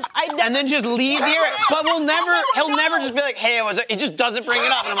on him. And then just leave the area. But he'll never just be like, hey, he just doesn't bring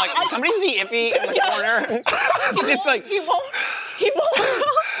it up. And I'm like, somebody see Iffy in the corner? He's just like, he won't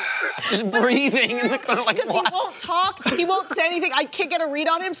just breathing in the corner like, because he won't talk, he won't say anything. I can't get a read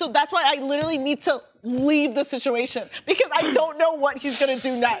on him, so that's why I literally need to leave the situation because I don't know what he's gonna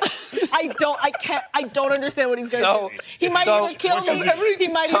do next. I don't understand what he's gonna do. He might either kill me, he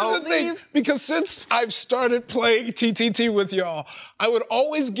might either leave. Because since I've started playing TTT with y'all, I would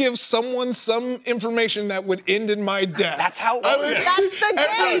always give someone some information that would end in my death. That's how it works. That's the game.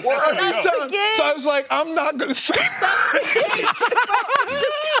 That's the game. So I was like, I'm not gonna say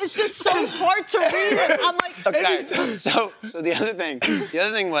It's just so hard to read it. I'm like, okay. So the other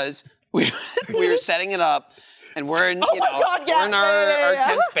thing was we were setting it up, and we're in we're in our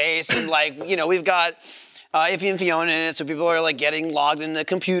tense space, and like we've got Iffy and Fiona in it, so people are like getting logged into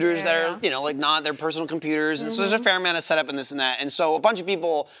computers that are like not their personal computers, and so there's a fair amount of setup in this and that, and so a bunch of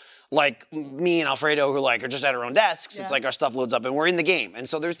people like me and Alfredo who like are just at our own desks. It's like our stuff loads up, and we're in the game, and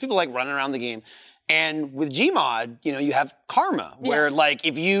so there's people like running around the game. And with Gmod, you have karma, where like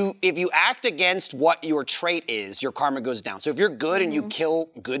if you act against what your trait is, your karma goes down. So if you're good and you kill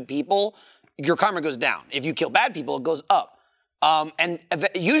good people, your karma goes down. If you kill bad people, it goes up. And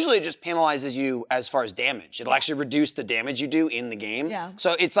usually it just penalizes you as far as damage. It'll actually reduce the damage you do in the game.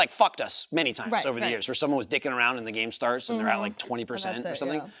 So it's like fucked us many times over the years, where someone was dicking around and the game starts and they're at like 20% or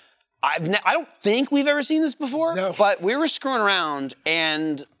something. I don't think we've ever seen this before, but we were screwing around,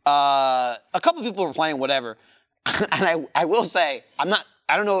 and a couple people were playing whatever. And I will say, I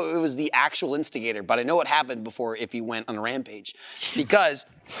don't know if it was the actual instigator, but I know what happened before if he went on a rampage. Because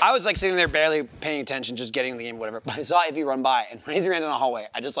I was like sitting there barely paying attention, just getting in the game, whatever. But I saw Iffy run by, and when he ran down the hallway,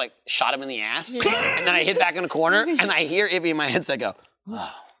 I just like shot him in the ass. And then I hid back in the corner, and I hear Iffy in my headset go,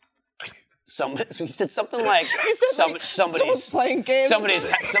 oh. So he said something like, somebody's playing games. Somebody's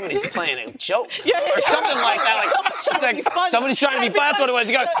playing a joke, or something like that. Like, somebody's trying to be funny. That's what it was.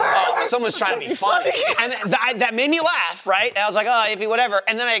 He goes, oh, someone's trying to be funny. And that made me laugh, right? And I was like, oh, Iffy, whatever.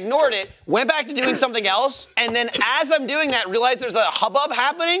 And then I ignored it, went back to doing something else, and then as I'm doing that, realized there's a hubbub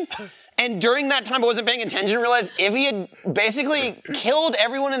happening. And during that time, I wasn't paying attention, realized Iffy had basically killed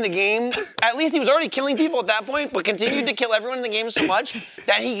everyone in the game. At least he was already killing people at that point, but continued to kill everyone in the game so much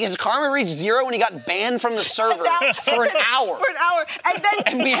that his karma reached 0 and he got banned from the server for an hour.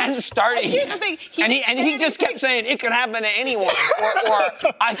 And we hadn't started yet. And he just kept saying, it could happen to anyone.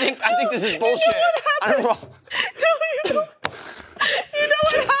 Or I think this is bullshit. I don't know. No, you know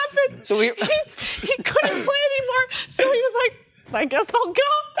what happened? So he couldn't play anymore, so he was like, I guess I'll go.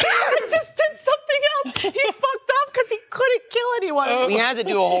 I just did something else. He fucked up because he couldn't kill anyone. We had to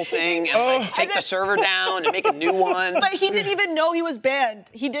do a whole thing and like, take the server down and make a new one. But he didn't even know he was banned.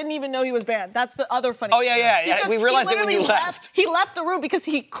 He didn't even know he was banned. That's the other funny thing. Yeah. We realized it when you left. He left the room because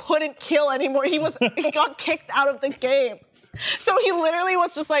he couldn't kill anymore. He got kicked out of the game. So he literally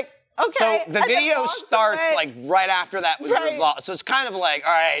was just like, Okay. So the and then video walks starts away. like right after that was Right. resolved. So it's kind of like,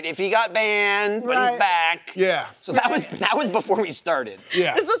 all right, if he got banned, but Right. he's back. Yeah. So that was before we started.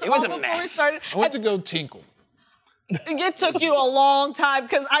 Yeah. This was It was all a before we mess. started. I went to go tinkle. It took you a long time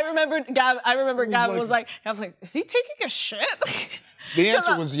because I remember Gavin was like- like, is he taking a shit? The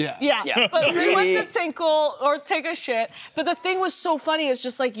answer was yes. Yeah. Yeah. But we went to tinkle or take a shit. But the thing was so funny. It's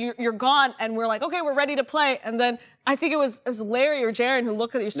just like you're gone, and we're like, okay, we're ready to play. And then I think it was Larry or Jaron who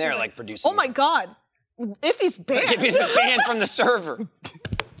looked at each. They're like producing Oh my it. God, if he's banned. If he's been banned from the server.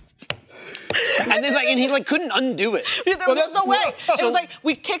 And then and he couldn't undo it. There was that's no way. what- It was like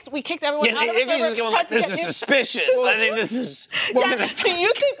we kicked everyone Yeah, out of the if he's server. just going tried like, to this get is in. suspicious. I think this is. Yeah. Do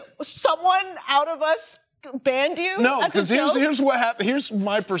you think someone out of us banned you? No, as a because joke? here's what happened. Here's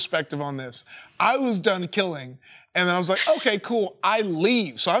my perspective on this. I was done killing, and then I was like, okay, cool. I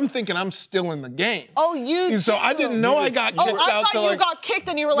leave. So I'm thinking I'm still in the game. Oh, you. So I didn't know I got kicked Oh, I out thought to you got kicked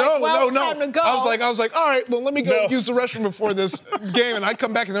and you were like, well, time to go. I was like, all right, well, let me go No. use the restroom before this game. And I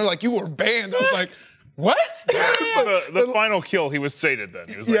come back and they're like, you were banned. I was like, what? The final kill, he was sated then.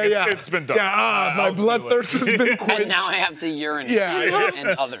 He was like, it's been done. Yeah, my I'll see you later. bloodthirst has been And quenched. now I have to urinate. Yeah. And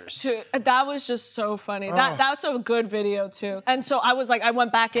others. That was just so funny. Oh. That's a good video too. And so I was like, I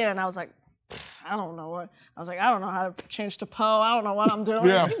went back in and I was like, I don't know what. I was like, I don't know how to change to Poe. I don't know what I'm doing.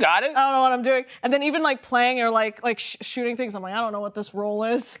 Yeah. You got it. I don't know what I'm doing. And then even playing or shooting things, I'm like, I don't know what this role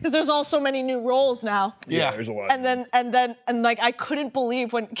is because there's all so many new roles now. Yeah. There's a lot. And then I couldn't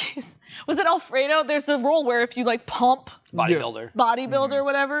believe when was it Alfredo? There's the role where if you pump Bodybuilder. bodybuilder or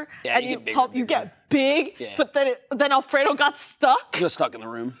whatever, Yeah, and you you get bigger, pump, you bigger. get big. Yeah. But then Alfredo got stuck. Just stuck in the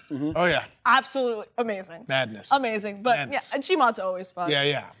room. Oh, yeah. Absolutely amazing. Madness. Amazing. But Madness. yeah, Gmod's always fun. Yeah,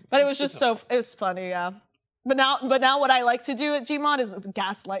 yeah. But it was just it was funny, yeah. But now what I like to do at Gmod is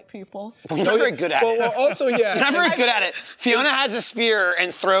gaslight people. You're not very good at it. Well, also, yeah. You're not very good at it. Fiona has a spear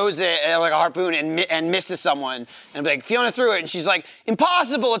and throws it like a harpoon and misses someone. And be like, Fiona threw it, and she's like,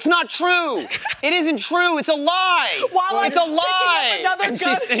 impossible, it's not true. It isn't true, it's a lie. While It's I'm a picking up lie. another And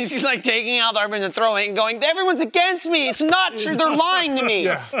gun. she's like taking out the harpoon and throwing it and going, everyone's against me, it's not true, they're lying to me.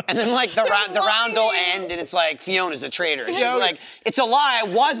 Yeah. And then the round will lying. end and it's like, Fiona's a traitor. And she'll Yeah. be like, it's a lie, I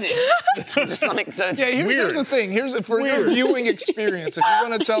wasn't. Just like, so it's Yeah, here's weird. the thing. For your viewing experience, if you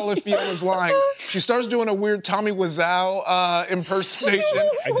want to tell if Fiona's lying, she starts doing a weird Tommy Wiseau impersonation.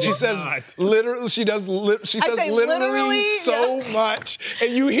 She did says not. literally, she says say literally literally, so much,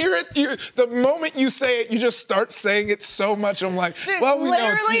 and you hear it. The moment you say it, you just start saying it so much. I'm like, Dude, well, we know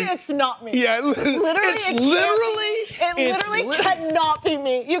literally, it's you. it's not me. Yeah, Literally, it's it literally cannot be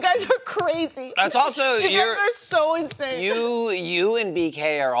me. You guys are crazy. That's also you guys are so insane. You and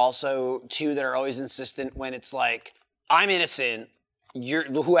BK are also two that are always insistent when it's like, I'm innocent, you're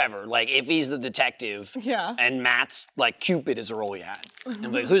whoever, if he's the detective, Yeah. and Matt's Cupid is a role he had. And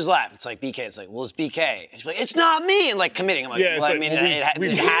I'm like, who's left? It's like BK. It's like, well, it's BK. And she's like, it's not me. And committing. I'm like, Yeah, it's well, I like, mean, well, it has to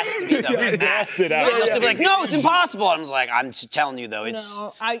be though. we It's Matt. hashed it out. And they'll still be Yeah. like, no, it's impossible. And I was like, I'm just telling you though, it's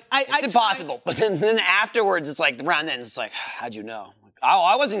No, it's impossible. But then afterwards, it's like the round ends. It's like, how'd you know? Like, oh,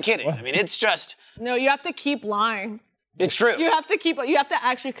 I wasn't kidding. I mean, it's just, No, you have to keep lying. it's true. You have to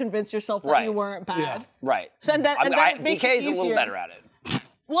actually convince yourself that Right. you weren't bad. Yeah. Right. And then it makes BK it is a little easier. better at it.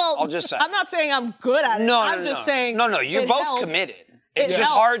 Well, I'll just say. I'm not saying I'm good at it. No, I'm no, just no. saying. No, you're it both helps. committed. It It's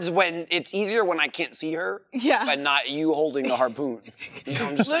just helps. hard when it's easier when I can't see her. Yeah. And not you holding the harpoon. You know,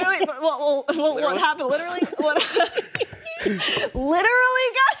 I'm just saying. Literally, what happened? Literally, literally,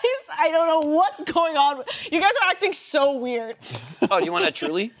 guys, I don't know what's going on. You guys are acting so weird. Oh, do you want a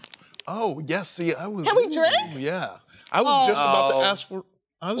truly? Oh yes, see, I was. Can we drink? Yeah, I was just about to Oh. ask for.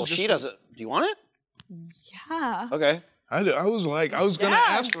 Well, she doesn't. Do you want it? Yeah. Okay. I was gonna Yeah,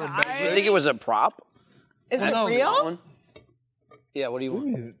 ask for a guys. I beverage. think it was a prop. Is it no, This real? one? Yeah. What do you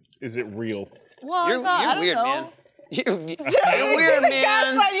want? Is it real? Well, You're I don't weird, know. man. You're weird, man.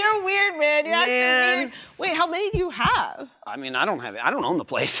 Gaslight, you're weird, man. You're acting Man. weird. Wait, how many do you have? I mean, I don't have it. I don't own the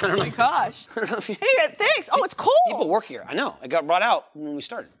place. I don't know. Gosh. I don't know if you, Hey, thanks. Oh, it's cold. people work here. I know. It got brought out when we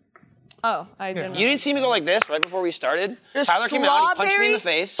started. Oh, I didn't. You didn't see me go like this right before we started. The Tyler came out, he punched me in the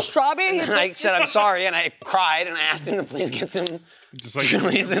strawberry- face. Strawberry. And I said, I'm sorry, and I cried, and I asked him to please get some Just like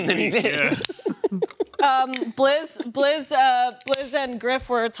chilies, and then he did. Yeah. Blizz and Griff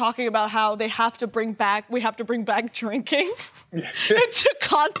were talking about how we have to bring back drinking into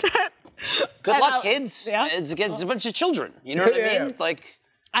content. Good And luck, kids. Yeah. It's a bunch of children. You know what I Yeah. mean? Like,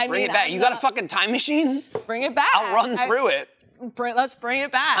 I bring mean, it back. You got a fucking time machine? bring it back. I'll run through it. Let's bring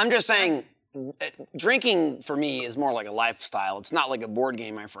it back. I'm just saying, drinking for me is more like a lifestyle. It's not like a board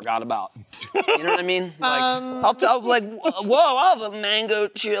game I forgot about. You know what I mean? Like, I'll like, whoa, I'll have a mango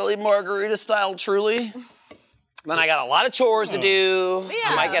chili margarita style truly. Then I got a lot of chores to do. Yeah.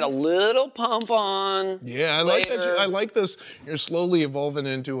 I might get a little pump on. Yeah, I like that. later. I like this. You're slowly evolving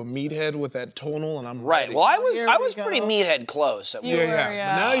into a meathead with that tonal, and I'm Right. ready. Well, I Here was we pretty go. meathead close. At You one were, Yeah.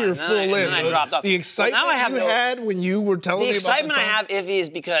 yeah. But now you're And then full I- in. and then I dropped off. The excitement Well, now I have you no- had when you were telling The me excitement about I the have, Iffy, is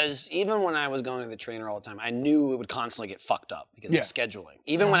because even when I was going to the trainer all the time, I knew it would constantly get fucked up because Yeah. of scheduling.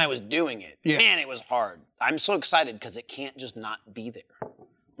 Even when I was doing it, Yeah. man, it was hard. I'm so excited because it can't just not be there.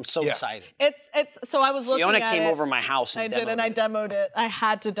 I'm so Yeah. excited. It's so I was looking Fiona at came it. over my house and I did, demoed and I it. demoed it. I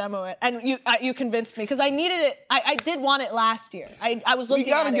had to demo it, and you convinced me because I needed it. I did want it last year. I was We looking.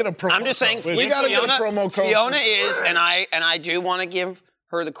 gotta at get it. a promo. I'm just saying, code. We gotta Fiona, get a promo code. Fiona is, and I do want to give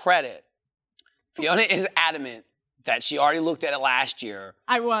her the credit. Fiona is adamant that she already looked at it last year.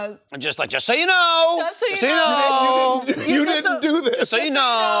 I was. And just so you know. Just so you you know. know. You just didn't do this. So you you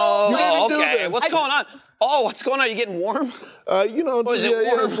know. know. You Oh, didn't do okay. this. What's going on? Oh, what's going on? You getting warm? You know, is it yeah,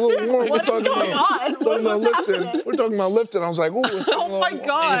 warm? it's a little warm. What is We're talking going about- on? talking What about was lifting. happening? We're talking about lifting. I was like, ooh, it's a Oh little my warm.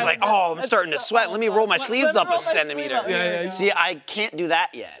 god. He's like, oh, I'm starting to sweat. Let me roll my sleeves up a centimeter. Yeah. See, I can't do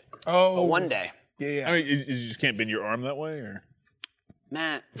that yet. Oh, But one day. Yeah. I mean, you just can't bend your arm that way, or?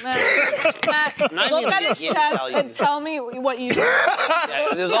 Matt. Matt, not look even at his gonna chest tell you. and tell me what you.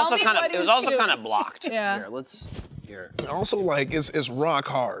 Yeah, it was Tell also me kind what of he was doing. blocked. Yeah. Here, let's here. Also, like, it's rock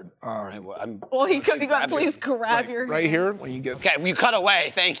hard. All right, well, I'm Well, he got. grab Please it. grab your. Right here, when you get. okay. You cut away.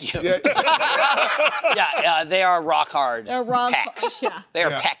 Thank you. Yeah. Yeah, they are rock hard. They're rock- pecs. yeah. They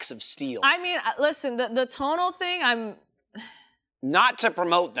are Yeah. pecs of steel. I mean, listen, the tonal thing. I'm Not to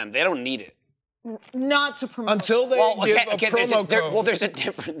promote them. They don't need it. not to promote. Until they give a promo code. there's a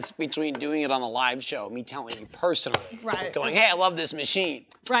difference between doing it on a live show, me telling you personally, Right. going, hey, I love this machine.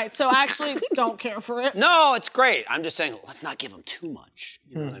 Right. So I actually don't care for it. No, it's great. I'm just saying, let's not give them too much.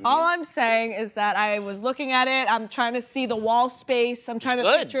 You know what I mean? All I'm saying is that I was looking at it. I'm trying to see the wall space. I'm trying to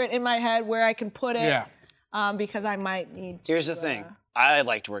good. picture it in my head where I can put it. Yeah. Because I might need. Here's the thing. I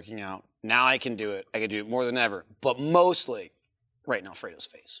liked working out. Now I can do it. I can do it more than ever. But mostly, right now, Alfredo's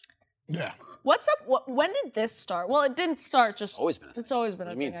face. Yeah. What's up? When did this start? Well, it didn't start. Just Always been a thing. It's always been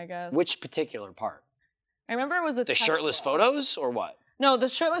What a do you thing, mean? I guess. Which particular part? I remember it was The Tesla. shirtless photos or what? No, the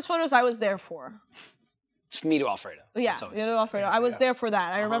shirtless photos I was there for. It's me to Alfredo. Yeah, That's always- the other Alfredo. I was there for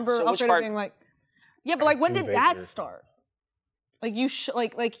that. I remember So which Alfredo part- being like, yeah, but like when did Vague that here. start? Like you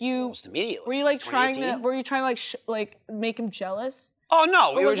like you Almost immediately. were you like trying to 2018? were you trying to like make him jealous? Oh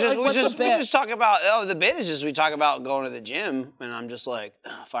no, we Or were was it, just like, we what's the just we bit? just talk about the bit is just we talk about going to the gym and I'm just like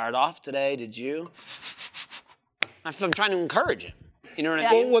fired off today. Did you? I'm trying to encourage him. You know what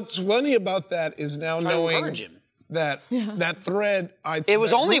I Well, mean? what's funny about that is now Trying to knowing encourage him. that that thread. It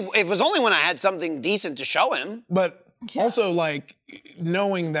was only when I had something decent to show him. But also, like,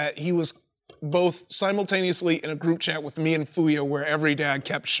 knowing that he was both simultaneously in a group chat with me and Fuya, where every day I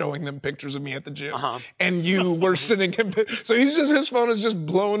kept showing them pictures of me at the gym, and you were sending him. So his phone is just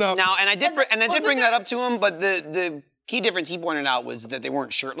blown up. Now, and I did wasn't bring there- that up to him, but the key difference he pointed out was that they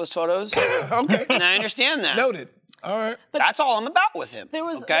weren't shirtless photos, Okay, and I understand that. noted. All right. That's all I'm about with him. There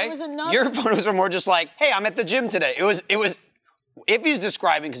was- okay? there was another- Your photos were more just like, hey, I'm at the gym today. It was. If he's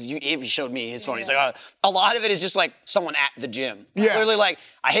describing, because if he showed me his phone, he's like, a lot of it is just like someone at the gym. Yeah. Literally like,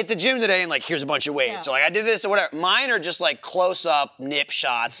 I hit the gym today and like, here's a bunch of weights. Yeah. So like, I did this or whatever. Mine are just like close up nip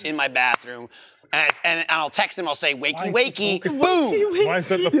shots in my bathroom. And I'll text him, I'll say, wakey, wakey, boom. Why is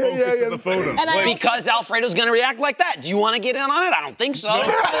that the focus of the photo? And I- Like, Because Alfredo's gonna react like that. Do you wanna get in on it? I don't think so.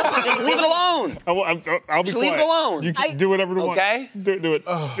 Just leave it alone. I'll be Just leave it quiet. alone. You can do whatever you want. Okay? Do it. Do it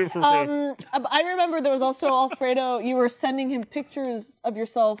for free. I remember there was also Alfredo. You were sending him pictures of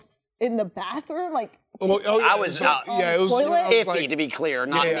yourself in the bathroom, like. Well, oh, yeah, I was out- yeah, it was toilet? I was Iffy, like- to be clear,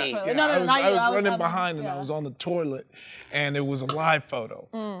 not yeah, me. yeah, No, I was, not I you. was I was- running behind and yeah. I was on the toilet, and it was a live photo.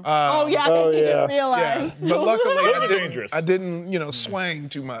 Oh yeah, I yeah. didn't Yeah, realize. but luckily Those are dangerous. I didn't, swang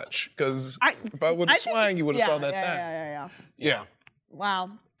too much because if I would have think- swang, you would have saw that. yeah. Yeah.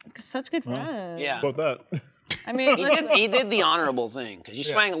 Wow, such good friends. Yeah. About that. I mean, listen, He did the honorable thing, because you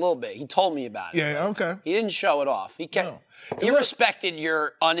swang a little bit. He told me about it. Yeah. Okay. He didn't show it off. He kept. He respected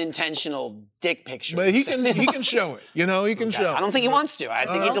your unintentional dick picture. But he can show it. He can show. I don't think he wants to. I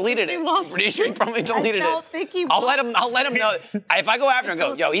think he deleted he it. wants I'm pretty sure he probably deleted don't it. think he I'll let him know. If I go after him and go,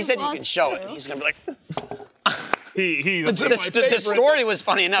 don't yo, think he he said you can wants show it. to. He's gonna be like. It's in The my favorites. story was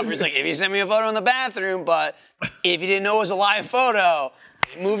funny enough. He's like, if you sent me a photo in the bathroom, but if you didn't know it was a live photo,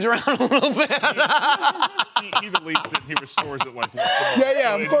 it moved around a little bit. He deletes it. He restores it like once a month.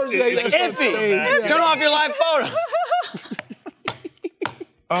 Yeah, So of course. it's Yeah, just yeah. so Iffy, bad. turn off your live photos.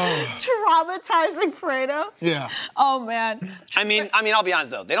 traumatizing Fredo. Yeah. Oh man. I mean, I'll be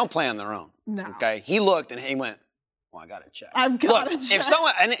honest though, they don't play on their own. No. Okay, he looked and he went, "Well, I gotta check." I've gotta Look, check. if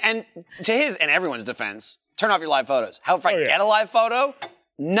someone and to his and everyone's defense, turn off your live photos. However, if I get a live photo,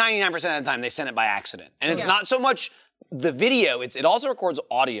 99% of the time they send it by accident. And it's not so much the video, it also records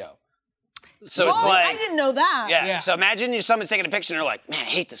audio. So it's like... I didn't know that. Yeah. So imagine someone's taking a picture and they're like, man, I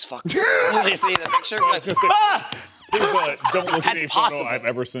hate this fuck. And they see the picture. Like, don't look at any photo I've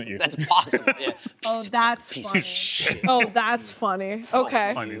ever sent you. That's possible, yeah. Oh, that's funny. Of shit. Oh, that's funny.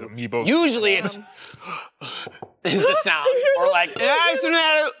 Okay. Find these amoebos. Usually it's is the sound, or like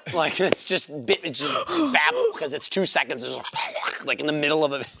it's just babble because it's 2 seconds. There's like in the middle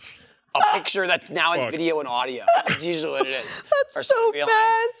of a picture that now is video and audio. That's usually what it is. That's so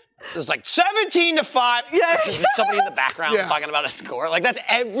bad. It's like 17-5. Yeah. There's somebody in the background talking about a score. Like that's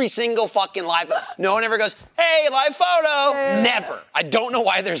every single fucking live. No one ever goes, "Hey, live photo." Yeah. Never. I don't know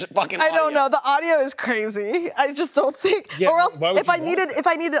why there's fucking. I don't know. The audio is crazy. I just don't think. Yeah, or else, if I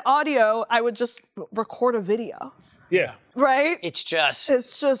needed audio, I would just record a video. Yeah. Right. It's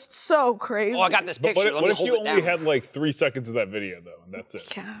just so crazy. Oh, I got this picture. Let me What if hold you it down. only had like 3 seconds of that video though, and that's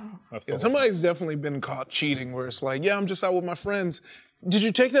it? Yeah. That's the whole Somebody's definitely been caught cheating where it's like, yeah, I'm just out with my friends. Did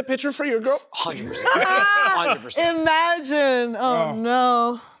you take that picture for your girl? 100%. 100%. Imagine. Oh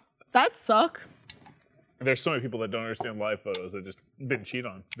no. That suck. And there's so many people that don't understand live photos that just been cheated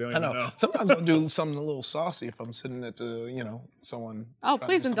on. They don't even know. Sometimes I'll do something a little saucy if I'm sitting at someone. Oh,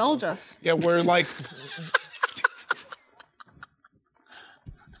 please indulge us. Yeah, we're like.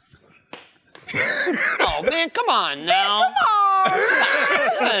 Oh man, come on now.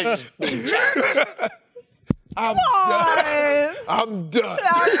 Just being jacked. I'm done. I'm done.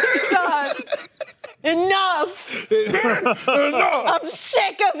 Enough. I'm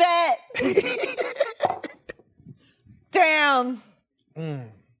sick of it. Damn.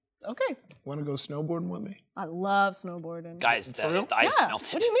 Okay. Want to go snowboarding with me? I love snowboarding. Guys, the ice yeah.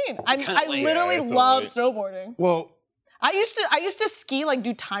 melted. What do you mean? I late. literally Yeah, it's love late. snowboarding. Well, I used to ski, like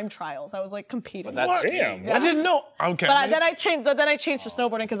do time trials. I was like competing. But that's Damn. I didn't know. Okay. But then I changed to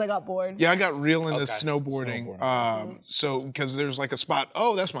snowboarding because I got bored. Yeah, I got real into snowboarding. So because there's like a spot.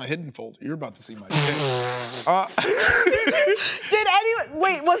 Oh, that's my hidden folder. You're about to see my dick. Did anyone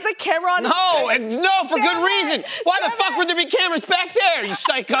wait? Was the camera on? No, for good reason. Why the fuck would there be cameras back there, you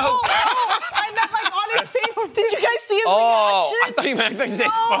psycho? I meant like on his face. Did you guys see his reaction? I thought you meant his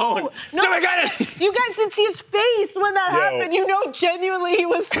phone. No, Dude, I got it. You guys didn't see his face when that happened. You know, genuinely, he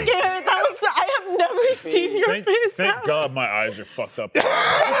was scared. I have never seen your face. Thank God my eyes are fucked up.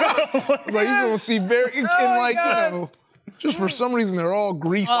 Like you're gonna see very God. just for some reason they're all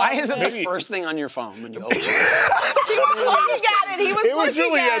greasy. Why is it the first thing on your phone when you open it? He was looking at it. He was It was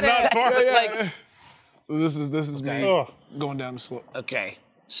looking really at not it. far. Like, So this is me going down the slope. okay,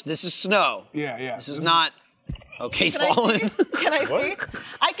 so this is snow. Yeah. This is not. Okay, he's Can I falling. see? Can I see?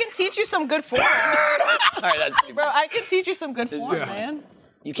 I can teach you some good form. All right, that's pretty Bro, I can teach you some good form, Yeah. man.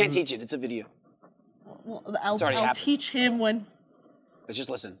 You can't teach it. It's a video. Well, I'll already happened. teach him when. But just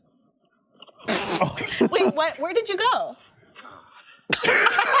listen. Wait, where did you go?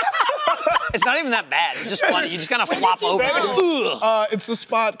 It's not even that bad. It's just funny. You just kind of flop over. Ugh. It's a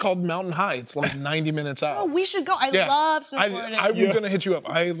spot called Mountain High. It's like 90 minutes out. Oh, we should go. I love snowboarding. I'm gonna hit you up.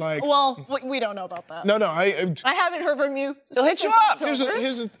 Well, we don't know about that. No, I haven't heard from you. They'll hit you since up. October.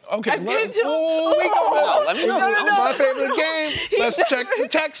 here's a okay. I've been to- Let me know. My favorite game. Let's check the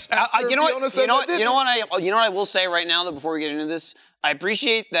text. You know what I will say right now, though, before we get into this, I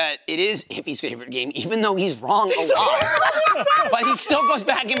appreciate that it is Hippie's favorite game, even though he's wrong a lot. But he still goes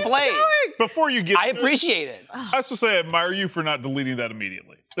back and plays. Before you get I appreciate it. I have to say I admire you for not deleting that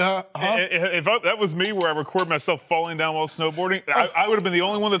immediately. Huh? If that was me, where I record myself falling down while snowboarding, I would have been the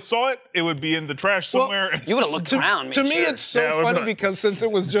only one that saw it. It would be in the trash somewhere. You would have looked around. To made me, sure. it's so Yeah, I was funny not. because since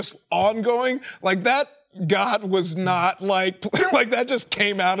it was just ongoing, like that God was not like that just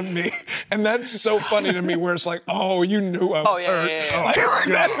came out of me, and that's so funny to me. Where it's like, oh, you knew I was hurt.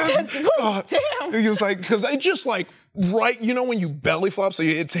 Damn. He was like, because it just like right, you know, when you belly flop, so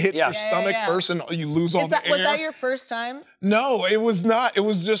it hits your stomach first, and you lose all the air. Was that your first time? No, it was not. It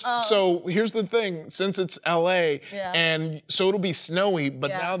was just so. Here's the thing: since it's LA, and so it'll be snowy, but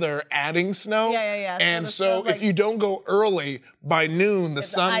now they're adding snow. Yeah. And the so snow's if like- you don't go early, by noon the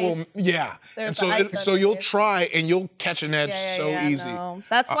sun will. ice. Yeah. There's And so the ice so you'll underneath. try and you'll catch an edge so easy. No.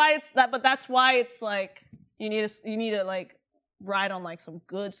 That's why it's that. But that's why it's like you need to like ride on like some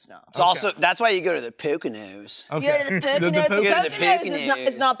good snow. It's also that's why you go to the Poconos. Okay. You go to the Poconos. The The Go to the Poconos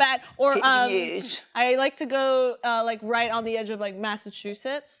is not bad. Or Poconos. I like to go like right on the edge of like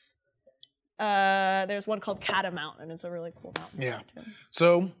Massachusetts. There's one called Catamount, and it's a really cool mountain. Yeah. Too.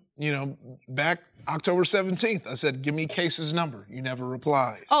 So back October 17th, I said, "Give me Case's number." You never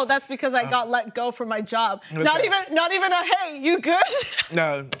replied. Oh, that's because I got let go from my job. Not even a hey, you good?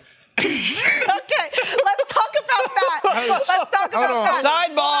 No. Okay, let's talk about that. Let's talk about that.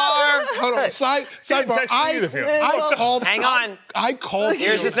 Sidebar. Hold on. Sidebar. text me either, Fiona. I called. Hang on. I called.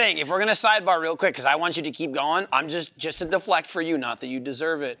 Here's the you. thing. If we're gonna sidebar real quick, because I want you to keep going, I'm just to deflect for you, not that you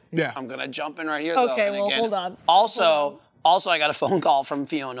deserve it. Yeah. I'm gonna jump in right here. Though. Okay, And well, again, hold on. Also, I got a phone call from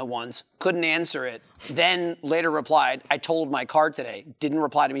Fiona once. Couldn't answer it. Then later replied, I totaled my car today. Didn't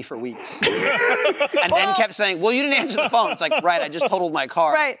reply to me for weeks. And then kept saying, well, you didn't answer the phone. It's like, right, I just totaled my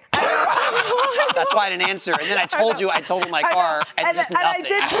car. Right. That's why I didn't answer. And then I told you I totaled my car and just nothing. I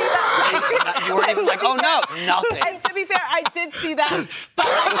did see that. You weren't even like, oh no, nothing. And to be fair, I did see that. But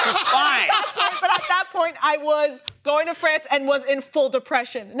Which is fine. But at that point, I was going to France and was in full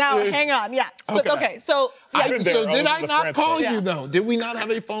depression. Now, hang on. Yeah. Okay. So, yeah. been there. So I did was I in the not France call part. you though? Did we not have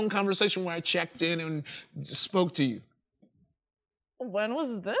a phone conversation where I checked in and spoke to you? When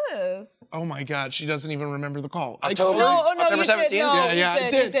was this? Oh my God, she doesn't even remember the call. October. No, October you 17th? did. No, Yeah, you I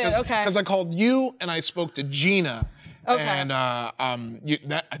did. did. You did. Okay. Because I called you and I spoke to Gina. Okay. And I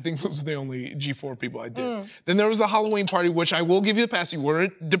think those are the only G4 people I did. Then there was the Halloween party, which I will give you the pass. You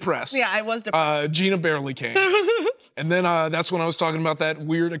weren't depressed. Yeah, I was depressed. Gina barely came. And then that's when I was talking about that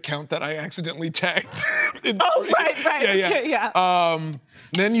weird account that I accidentally tagged. Oh, right. Yeah.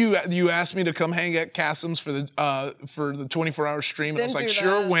 Then you asked me to come hang at Cassim's for the 24-hour stream. And I was Didn't like, do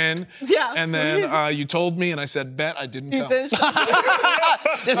sure, that. when? Yeah. And then you told me, and I said, bet. I didn't You come. did.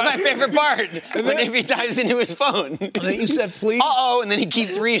 This is my favorite part. When Iffy dives into his phone. And then you said, please. Uh-oh, and then he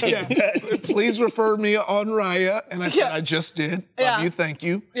keeps reading. Please refer me on Raya. And I said, Yeah. I just did. Love Yeah. you. Thank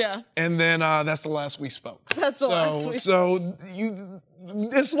you. Yeah. And then that's the last we spoke. That's the last we So you.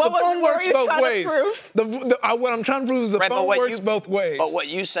 The What phone were works you both trying to ways. prove? What I'm trying to prove is the Right, but phone what works you- both ways. But what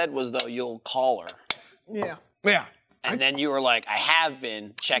you said was, though, you'll call her. Yeah. Yeah. And then you were like, I have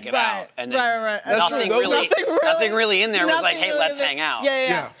been, check it Right, out. And then right. That's nothing, true. really, nothing really in there was like, Nothing hey, really let's in hang there. out.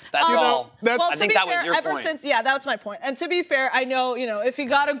 Yeah. That's You know, all. that's- Well, I to think be that was fair, your ever point. since, that's my point. And to be fair, I know, if you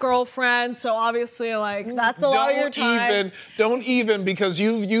got a girlfriend, so obviously, like, that's a lot of your time. Don't even, because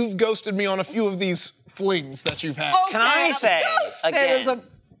you've ghosted me on a few of these flings that you've had. Can I say, ghosted again- is a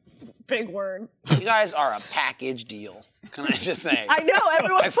big word. You guys are a package deal. Can I just say? I know,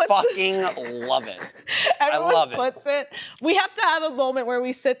 everyone I puts fucking love it. everyone love it. puts it. We have to have a moment where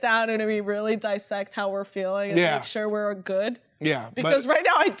we sit down and we really dissect how we're feeling and Yeah. make sure we're good. Yeah. Because right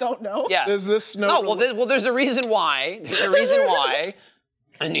now I don't know. Yeah. There's this No, there's a reason why. There's a reason why.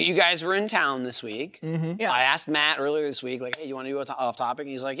 I knew you guys were in town this week. Yeah. I asked Matt earlier this week, like, hey, you want to do off topic? And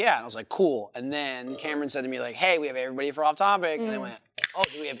he's like, yeah. And I was like, cool. And then Cameron said to me, like, hey, we have everybody for off topic. And I went, oh,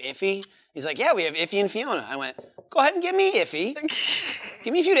 do we have Iffy? He's like, yeah, we have Iffy and Fiona. I went, go ahead and give me Iffy.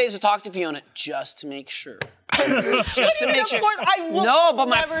 Give me a few days to talk to Fiona just to make sure. Just to make sure. Of course, I will No, but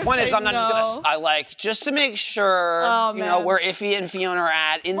my never point is, say I'm not just gonna. Just to make sure, Oh, man. where Iffy and Fiona are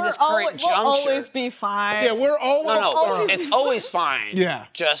at in this current We'll juncture. always be fine. Yeah, we're always. No, it's always fine. Yeah.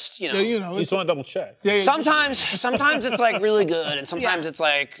 Just Yeah, you know. You just want to double check. Yeah, Sometimes it's like really good, and sometimes it's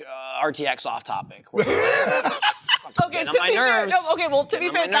like RTX off topic. Where it's like, Okay, getting to on my be fair, nerves. to be Getting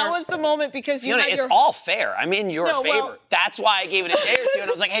on fair, my that nerves. was the moment because you Fiona, had it's your all fair. I'm in your No, favor. well- That's why I gave it a day or two, and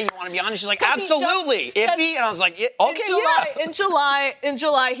I was like, "Hey, you want to be honest?" She's like, 'Cause he just- "Absolutely, Iffy," and I was like, yeah, "Okay, In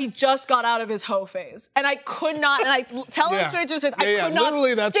July, he just got out of his hoe phase, and I could not. And I tell him straight to his face, I could not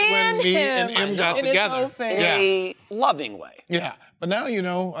Literally, that's when stand me him and M got in his together. hoe phase. in a loving way." Yeah. But now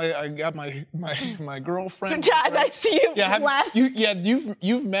I got my girlfriend. Yeah, and I see him less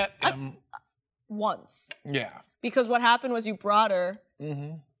You've met him. once Yeah. because what happened was you brought her,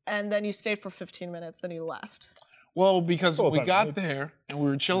 Mm-hmm. and then you stayed for 15 minutes, then you left. Well, because Full we time. got there and we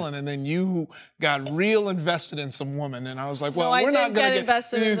were chilling, and then you got real invested in some woman, and I was like, "Well, I we're not didn't gonna get get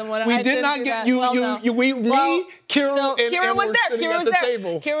invested in some woman. We I did didn't not do get that. you. Well, no. Me, Kira, No, and Kira was were there. sitting Kira at was the there.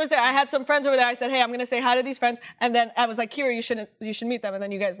 table. Kira was there. I had some friends over there. I said, "Hey, I'm gonna say hi to these friends," and then I was like, "Kira, you should meet them," and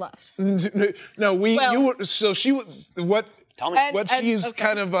then you guys left. No, Well- you were. So she was what. Tell me. And- What she's okay.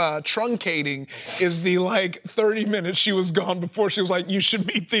 kind of truncating is the 30 minutes she was gone before she was like, you should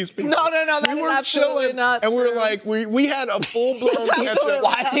meet these people. No, that we is were absolutely chilling, not and we were true. like, we had a full blown catch absolutely up.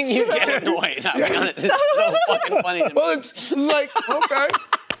 not. Watching you get annoyed, I'll be honest, it's so fucking funny to me. Well, it's like okay.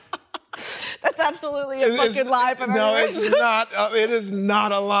 That's absolutely a It's- fucking lie. But no, anyways. it's not. It is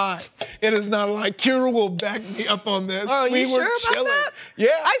not a lie. It is not a lie. Kira will back me up on this. Oh, we you were sure about chilling. that? Yeah,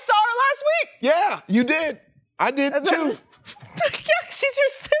 I saw her last week. yeah, you did. I did too. Yeah, she's your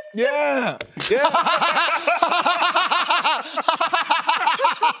sister. Yeah,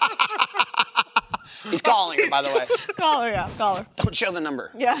 He's calling her, by the way. Call her, call her. Don't show the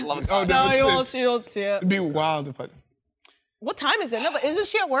number. Yeah. I love it. Oh, No, it's- you won't see it. It'd be wild if I. What time is it? No, but isn't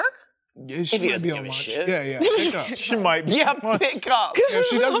she at work? Yeah, she If he might doesn't be give on a lunch. shit. Yeah, pick up. She might be. Yeah, pick up. If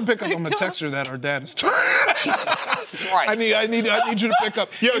she doesn't pick up, I'm gonna text her that her dad is tired. Right. I need you to pick up.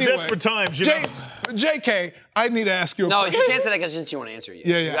 Yo, Anyway, desperate times, you know. JK, I need to ask you a No, question. you can't say that because since you want to answer you.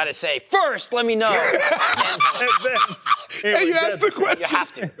 Yeah. You got to say, first, let me know. Hey, you asked the question. You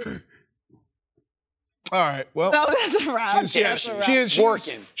have to. All right, well. No, that's a wrap. She's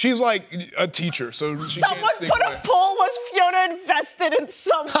Working. She's like a teacher, so she Someone can't sneak put away. a poll, was Fiona invested in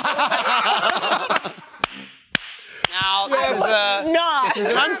something? Now, Not. this is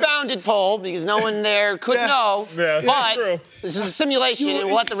an unfounded poll because no one there could know. Yeah, but true. this is a simulation and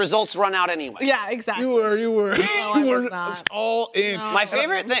we'll let the results run out anyway. Yeah, exactly. You were I was not. all in. My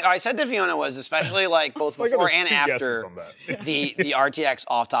favorite thing I said to Fiona was especially like both Like, before there's and two after guesses on that. the RTX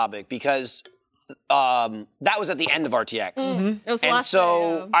off topic because that was at the end of RTX. It was the And last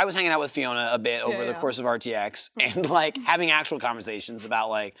so day, I was hanging out with Fiona a bit over the yeah. course of RTX and like having actual conversations about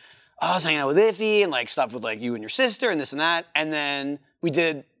like, I was hanging out with Iffy and like stuff with like you and your sister and this and that. And then we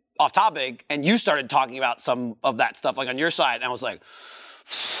did off topic and you started talking about some of that stuff like on your side. And I was like,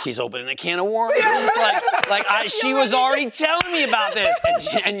 he's opening a can of worms. She was already telling me about this.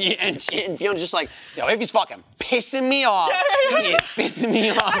 And Fiona's just like, yo, Iffy's fucking pissing me off. He is pissing me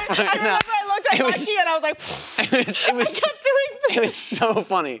off right I remember now. I looked at It was- Mikey and I was like, It was I kept doing this. It was so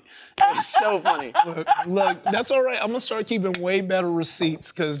funny. It was so funny. Look, that's all right. I'm gonna start keeping way better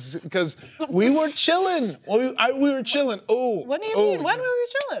receipts because we were chilling. We were chilling. Oh, What do you mean? When were we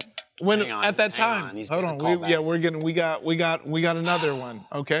chilling? When Hang on, at that hang time? on, he's Hold getting on. a call back. We got another one.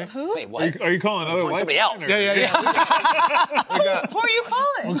 Okay. Wait, what? Are you calling another Calling wife? somebody else. Yeah. Who are you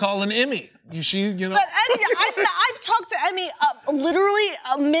calling? We're calling Emmy. But Emmy, I've talked to Emmy literally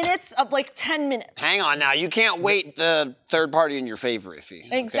minutes of like 10 minutes. Hang on now. You can't weight the third party in your favor, Iffy.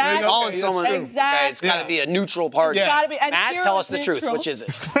 Okay? Exactly. Calling Okay, someone. Exactly. Okay, it's got to be a neutral party. Yeah. Gotta be, and Matt, here tell is us the truth. neutral. Which is it?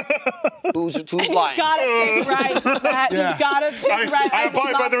 Who's lying? You gotta pick right, Matt. Yeah. You gotta pick right. I will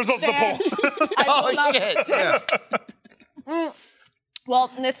abide by not the results of the stand. poll. I will Oh not shit. stand.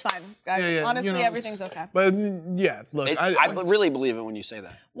 Well, it's fine, guys. Yeah, Honestly, you know, everything's okay. But yeah, look, I really believe it when you say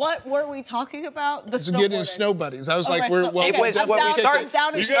that. What were we talking about? The getting snowboarding. snow buddies. I was Oh, like, right, we're snow- well, It was I'm what down- we started. I'm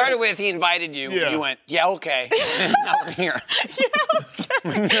down to We do started this. with. He invited you. Yeah. You went, yeah, okay. Now we're here.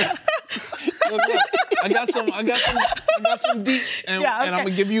 look, I got some deets, and, Yeah, okay. and I'm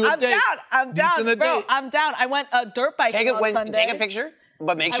gonna give you a I'm date. down. I'm Deets and a down, bro. date. I'm down. I went dirt biking Take it on Sunday. take a picture,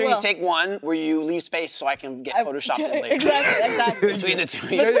 but make sure I you will. take one where you leave space so I can get photoshopped in later. Exactly. Between the two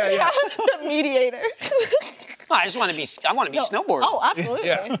of you. Yeah. The mediator. I just want to be. I want to be snowboarding. Oh, absolutely.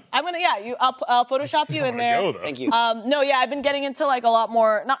 Yeah. I'm gonna. Yeah, you. I'll Photoshop you in there. Go, though. Thank you. No, yeah, I've been getting into like a lot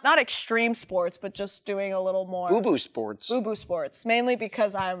more, not extreme sports, but just doing a little more Boo boo sports. boo sports, mainly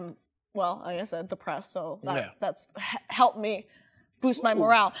because I'm, well, like I said, depressed, so that's helped me boost my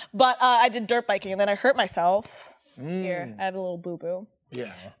morale. But I did dirt biking and then I hurt myself. Here, I had a little boo boo.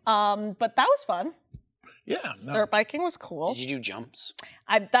 Yeah. But that was fun. Yeah. No. Dirt biking was cool. Did you do jumps?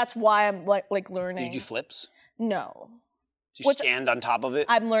 That's why I'm like learning. Did you do flips? No. Did you stand on top of it?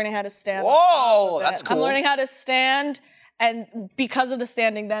 I'm learning how to stand. Whoa, on top of that's it. cool. I'm learning how to stand, and because of the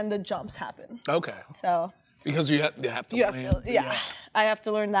standing, then the jumps happen. Okay. So Because you have to. you have land. to, yeah. I have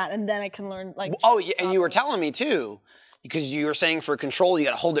to learn that, and then I can learn like. Oh, yeah, and you were telling me too, because you were saying for control you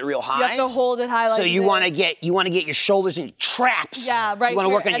got to hold it real high. You have to hold it high like So you this. want to get your shoulders and your traps. Yeah, right. You want to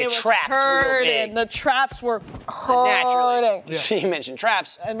here, work on and your it was traps real hurting. big. The traps were hurting. Naturally. So you mentioned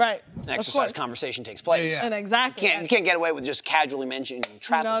traps. And right. An of exercise course. conversation takes place. Yeah. And exactly. You can't get away with just casually mentioning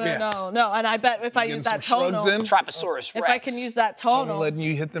traps. No. And I bet if I Getting use some that shrugs tonal, in? Trapezourus if reps. I can use that I'm tonal, letting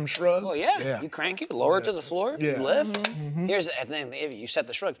you hit them shrugs. Oh yeah. You crank it, lower it to the floor, Yeah. you lift. Mm-hmm. Here's the thing: if you set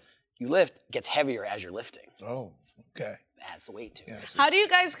the shrugs, you lift, it gets heavier as you're lifting. Oh. Okay. Adds the weight to it. how do you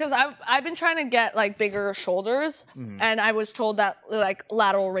guys? Because I've been trying to get like bigger shoulders, and I was told that like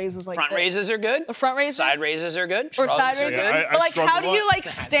lateral raises like Front this. raises are good. Front raises? Side raises are good. Or Shrugs side are raises. good. I But like, struggle how a do lot. you like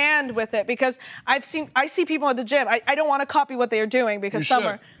stand with it? Because I see people at the gym. I don't want to copy what they're doing because You some should.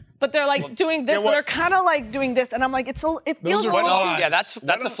 are, but they're like doing this, but what- they're kind of like doing this, and I'm like, it feels a are little. flies. Yeah, that's a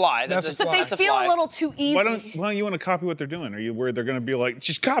fly. That's a But fly. they That's a feel fly. a little too easy. Why don't you want to copy what they're doing? Are you worried they're going to be like,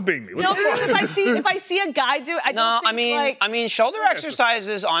 she's copying me? What No, the fuck? because if I see a guy do it, I No, don't think I mean, shoulder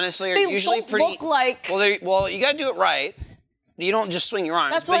exercises honestly are they usually don't pretty. look like. Well, you got to do it right. You don't just swing your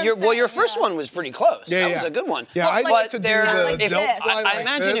arms. That's but what your I'm saying, your first yeah. one was pretty close. Yeah, that was yeah. a good one. Yeah, I like like to do they're- the like If, don't this. fly I like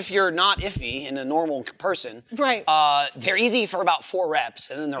imagine this. if you're not iffy and a normal person, Right. They're easy for about 4 reps,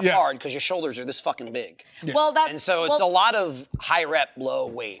 and then they're Yeah. hard because your shoulders are this fucking big. Well, that's And so it's a lot of high rep, low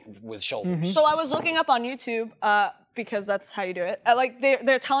weight with shoulders. So I was looking up on YouTube because that's how you do it. Like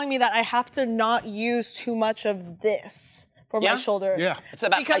they're telling me that I have to not use too much of this for my shoulder. Yeah. It's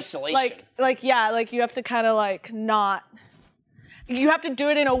about Because, isolation. like you have to kind of like not. You have to do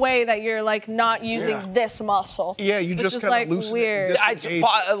it in a way that you're like not using this muscle. Yeah, you which just is kind like of loosen weird.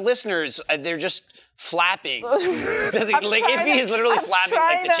 it. Listeners, they're just flapping. Like Iffy is literally flapping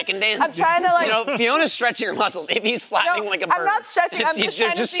like the chicken dance. I'm trying to like. You know, Fiona's stretching her muscles. Iffy's flapping like a bird. I'm not stretching. I'm just they're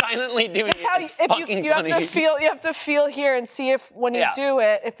trying just to see, silently doing it. It's if fucking you funny. have to feel. You have to feel here and see if when you do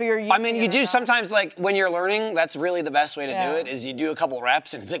it, if you're. I mean, you using it do or not. sometimes like when you're learning. That's really the best way to do it. Is you do a couple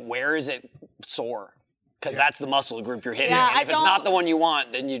reps and it's like, where is it sore? Because that's the muscle group you're hitting. Yeah, and if it's not the one you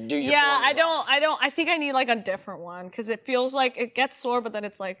want, then you do your I forearms don't. off. I think I need like a different one because it feels like it gets sore, but then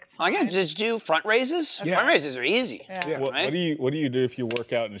it's like. Fine. I just do front raises. Yeah. Front raises are easy. Yeah. What Right? do you do if you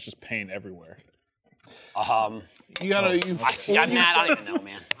work out and it's just pain everywhere? You gotta. I'm mad. I don't even know,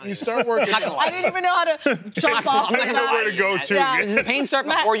 man. You start working. I'm not gonna I lie. didn't even know how to jump off. I'm not the gonna mat. Where to go to? Yeah. Does the pain start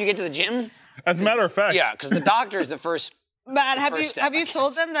before you get to the gym? As a matter of fact, Yeah, because the doctor is the first. Matt, have first step, have I you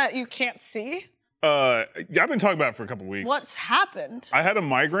told guess. them that you can't see? I've been talking about it for a couple weeks. What's happened? I had a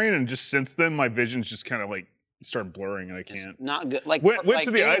migraine, and just since then, my vision's just kind of like started blurring, and I It's can't. not good. Like Went like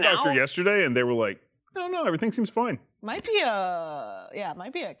to the in eye and doctor out. yesterday, and they were like, "No, everything seems fine." Might be a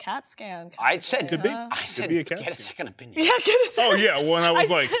might be a CAT scan. I said, Could be. I said, be a CAT get a scan. second opinion. Yeah, get it. Oh yeah, when I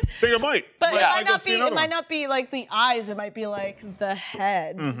was I like, said- think I might. But Might it might go not see be. another It might one. not be like the eyes. It might be like the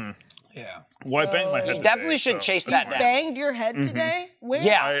head. Yeah. Well, I banged my head. You today, definitely should so- chase that down. Banged your head today? Where?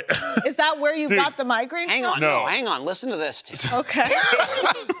 Yeah. Is that where you Dude. got the migraine Hang from? on, No. hang on. Listen to this. Tim. Okay.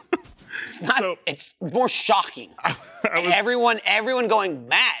 It's not. So- it's more shocking. And everyone going,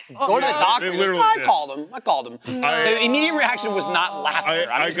 Matt, go to the no. doctor. It He goes, literally I did. called him. The immediate reaction was not laughter.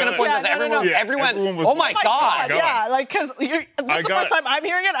 I'm just gonna got- point Yeah, this. no, no, Everyone, no. Yeah, everyone. everyone was Oh my like, god. God. Yeah, like because this is the got- first time I'm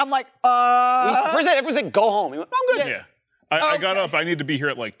hearing it. I'm like, First, everyone said, "Go home." He went, "I'm good." Yeah. I got Okay. up. I need to be here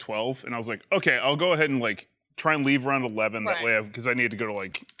at like 12, and I was like, okay, I'll go ahead and like try and leave around 11. That Right. way, because I need to go to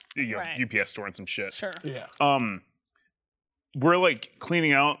like Right. UPS store and some shit. sure. Yeah. We're like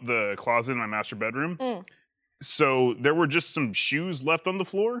cleaning out the closet in my master bedroom. So there were just some shoes left on the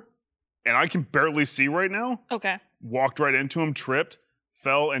floor, and I can barely see right now. Okay, Walked right into them, tripped,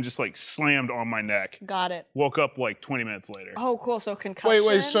 fell, and just like slammed on my neck. got it. Woke up like 20 minutes later. Oh, cool. So concussion.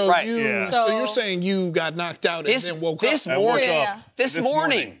 Wait. So Right. you. Yeah. So you're So- saying you got knocked out This and then woke this up? I woke morning. Yeah. up This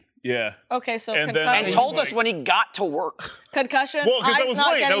morning. Yeah. Okay, so And then concussion. And told us when he got to work. Concussion. Well, because I eyes was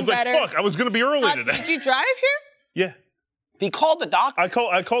not late. getting I was like, better. fuck, I was going to be early today. Did you drive here? Yeah. He called the doctor.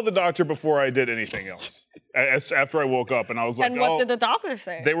 I called the doctor before I did anything else. After I woke up, and I was like, And what oh, did the doctor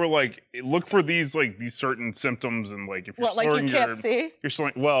say? they were like, look for these certain symptoms, and like if you're What, like you slurring can't your, see? you're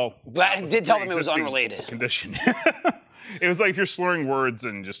slurring. Well, But that I was did a tell them it was pre-existing unrelated. condition. It was like if you're slurring words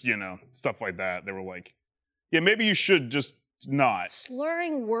and just stuff like that. They were like, yeah, maybe you should just not.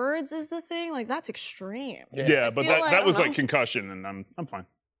 Slurring words is the thing. Like that's extreme. Yeah, but feel like- that was I like don't concussion, and I'm fine.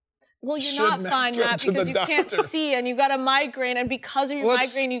 Well, you're Should not not fine, go Matt, to the because you can't doctor. see and you got a migraine, and because of your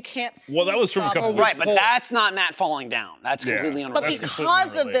Let's- migraine, you can't see. Well, that was from a couple probably. weeks Right, but that's not Matt falling down. That's Yeah. completely But unrelated. completely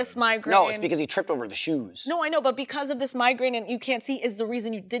because of unrelated. this migraine. No, it's because he tripped over the shoes. No, I know, but because of this migraine and you can't see is the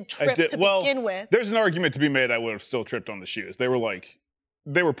reason you did trip to well, begin with. there's an argument to be made. I would have still tripped on the shoes. They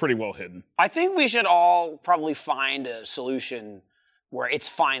were pretty well hidden. I think we should all probably find a solution where it's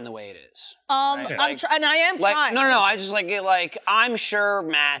fine the way it is. And I am Like, trying. no. I just like I'm sure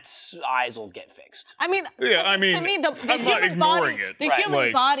Matt's eyes will get fixed. I mean, Yeah, I mean, to me, the I'm not human body, ignoring it. the Right. human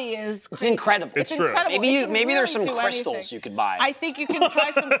Like- body is It's incredible. It's true. incredible. Maybe It can there's some really do crystals anything. you could buy. I think you can try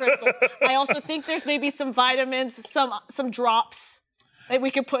some crystals. I also think there's maybe some vitamins, some drops that we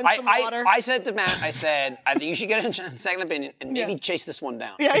could put in some water. I said to Matt, I think you should get a second opinion and maybe chase this one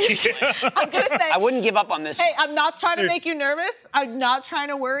down. yeah, I'm gonna say. I wouldn't give up on this Hey, one. I'm not trying to make you nervous. I'm not trying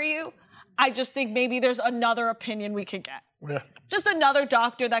to worry you. I just think maybe there's another opinion we could get. Yeah. Just another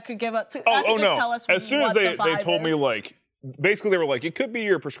doctor that could give us. That Oh could just no! tell us As soon as what they the vibe told me is. basically they were like, it could be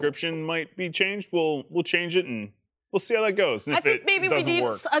your prescription might be changed. We'll change it and we'll see how that goes. And I if think it maybe we doesn't need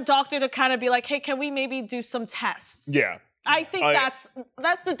work, a doctor to kind of be like, hey, can we maybe do some tests? yeah. I think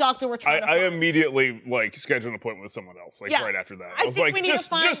that's the doctor we're trying to I find. immediately scheduled an appointment with someone else Yeah. right after that. I I was think like, we need to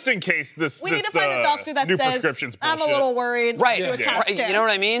find- just in case this We need to find a doctor that new says, prescription's I'm a bullshit. little worried. Right, Do a CAT right. scan. You know what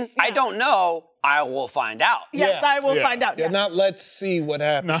I mean? I don't know. I will find out. Yes, Yeah. I will Yeah. find out. Yeah, yes. not let's see what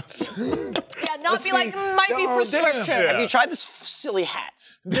happens. Yeah, not Let's be like, see. might be Oh, prescription. damn. Have you tried this silly hat?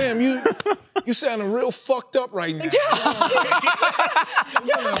 Damn, you sounding real fucked up right now. Damn,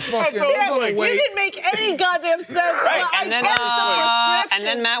 you didn't make any goddamn sense. Right, I and then bought some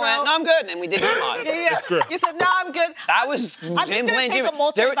prescriptions, Matt went, bro. no, I'm good, and we did Gmod. Yeah. You said, no, I'm good. That was I'm just him gonna playing take a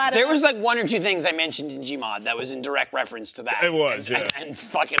Gmod. multivitamin. There was like one or two things I mentioned in Gmod that was in direct reference to that. It was, yeah. And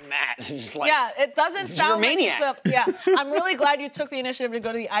fucking Matt, just like, Yeah, it doesn't sound like maniac. it's a, yeah. I'm really glad you took the initiative to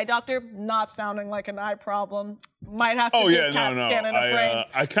go to the eye doctor, not sounding like an eye problem. Might have to do a CAT scan in a brain.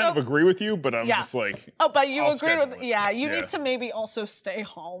 I kind of agree with you, but I'm just like. Oh, but you I'll agree with, schedule it. yeah, you Yeah. need to maybe also stay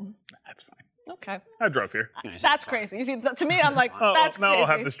home. That's fine. Okay. I drove here. That's crazy. You see, to me, I'm like, Oh, that's now crazy. I'll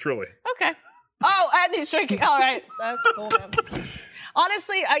have this truly. Okay. Oh, and he's drinking. All right. That's cool, man.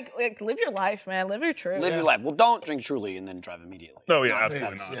 Honestly, live your life, man. Live your truth. live your life. Well, don't drink Truly and then drive immediately. Oh yeah, absolutely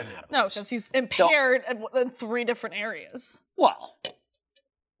That's not. gonna happen. No, because he's impaired in 3 different areas. Well,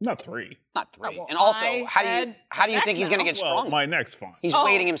 Not 3. not 3. well, and also, I how do you had think he's gonna neck get Well, stronger? my neck's fine. He's Oh,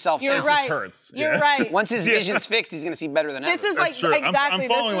 weighting himself You're down. right. hurts. You're Yeah. right. Once his vision's fixed, he's gonna see better than ever. This is That's like true. exactly. I'm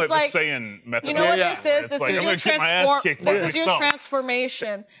following This is like like the Saiyan method. you know what Yeah. this is? This like, is I'm your gonna get my ass kicked by This is your myself.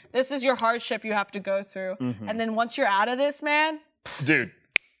 transformation. This is your hardship you have to go through. And then once you're out of this, man. Dude,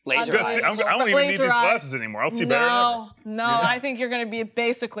 Laser Good. eyes. I don't even need Laser these eyes. glasses anymore. I'll see better than ever. No, I think you're gonna be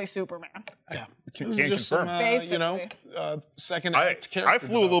basically Superman. Yeah. Can't This is just confirm. Basically. Second I act character. I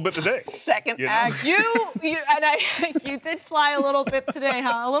flew a little bit today. Second You know? act. You did fly a little bit today,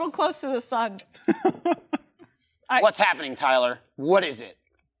 huh? A little close to the sun. What's happening, Tyler? What is it?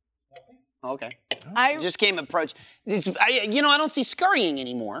 Okay. I Just came approach. I don't see scurrying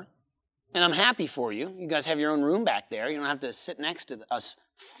anymore. And I'm happy for you. You guys have your own room back there. You don't have to sit next to us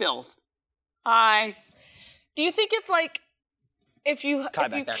filth. Hi. do you think it's like if you Kai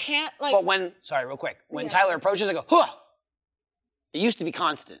back there. can't like But real quick, when Tyler approaches, I go, huh. It used to be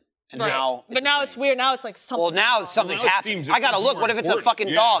constant. And now but now it's weird. Now it's like something. Well, now something's Now it happening. seems I gotta look. more What if it's a important. fucking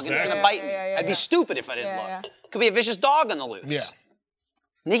Yeah, dog and it's exactly. gonna bite me? Yeah, I'd be yeah. stupid if I didn't Yeah, look. Could be a vicious dog on the loose. Yeah.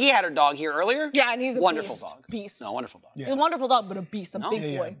 Nikki had her dog here earlier. Yeah, and he's a wonderful beast. dog. Beast. No, wonderful dog. He's a wonderful dog, but a beast, a big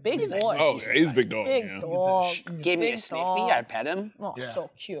Yeah, boy, yeah. big He's a boy, Oh, decent yeah, he's a size big dog. big yeah. dog. Gave me a big sniffy. dog. I pet him. Oh, Yeah.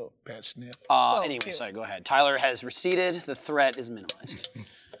 so cute. Pat sniff. Anyway, cute. sorry, go ahead. Tyler has receded. The threat is minimized.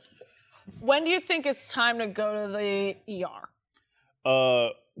 When do you think it's time to go to the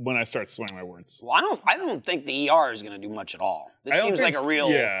ER? When I start slurring my words. Well, I don't think the ER is gonna do much at all. This I don't seems like think- a real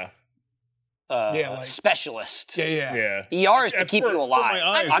Yeah. specialist. Yeah. Yeah. ER is to keep you for alive. my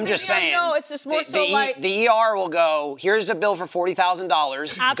eyes. I'm just saying. No, it's just more so like. the ER will go, here's a bill for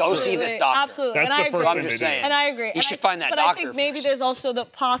 $40,000. Go see this doctor. Absolutely, That's and the I first agree. thing I'm just they do. saying. And I agree. You should find that but doctor I think maybe first. there's also the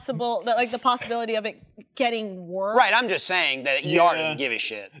possibility of it getting worse. Right, I'm just saying that ER Yeah. doesn't give a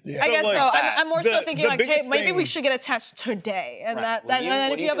shit. I guess like so. that. I'm more so The- thinking the like, hey, biggest maybe we thing- should get a test today, and Right. and What then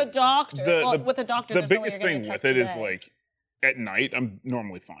do if you you have a do? doctor, with a doctor, the there's no way biggest you're getting thing a with test it is today. like at night I'm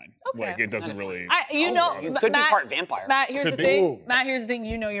normally fine. Okay. Like it doesn't really. You could be part vampire. Matt, here's Could the be. thing. Ooh. Matt, here's the thing.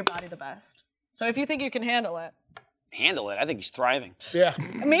 You know your body the best. So if you think you can handle it, Handle it. I think he's thriving. Yeah.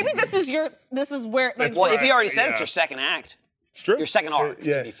 maybe this is where like. Well, if he already said Yeah. it's your second act, It's true. your second arc,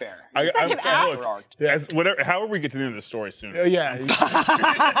 Yeah. to be fair. Second act? After arc. Yeah. Whatever. However we get to the end of the story soon. Yeah.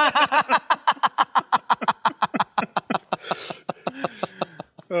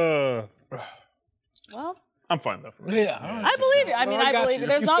 Well, I'm fine though. For me. Yeah. all right. I believe you. I mean, Well, I I got believe you. you.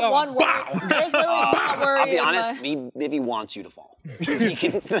 There's You not fell. one word. There's really not worry. I'll be in honest, my- if he wants you to fall, he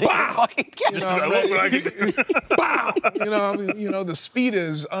can fucking catch You know, I I'm love ready. when I get- Bow. The speed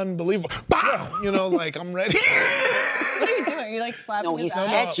is unbelievable. Bow. Like I'm ready. What are you doing? Are you like slapping No, his he's ass?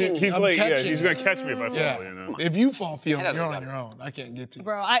 catching. He's I'm like, catching. he's gonna catch me if I fall. Yeah. You know. If you fall, Head out you're of the on your gutter. own. I can't get to you.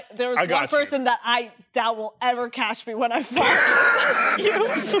 Bro, there was I one got you. person that I doubt will ever catch me when I fall.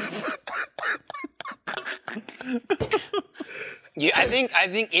 I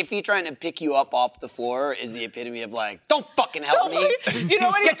think if he's trying to pick you up off the floor is the epitome of like, don't fucking help me. You know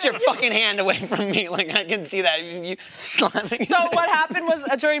what? Get your fucking hand away from me. Like I can see that. You slapping. So what happened was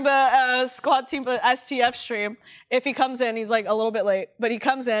during the squad team STF stream, if he comes in, he's like a little bit late, but he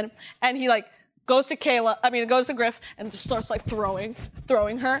comes in and he like goes to Griff and just starts like throwing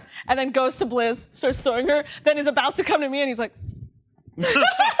her, and then goes to Blizz, starts throwing her, then is about to come to me and he's like,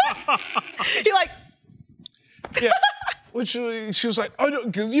 he like, Yeah. Which she was like,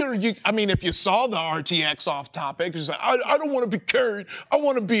 because if you saw the RTX off topic, she's like, I don't want to be carried. I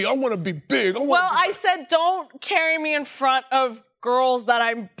want to be big. well, I said don't carry me in front of girls that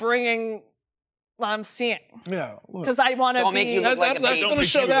I'm seeing. Yeah. Because I want to be. Don't make you look like a that's baby. going to make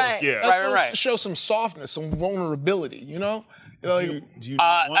show you that. look- yeah. That's Right, gonna right. show some softness, some vulnerability. You know. Do you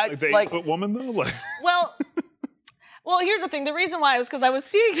want like the 8-foot woman though? Like, Well, here's the thing. The reason why was because I was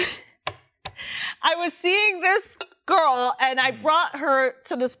seeing I was seeing this girl, and I brought her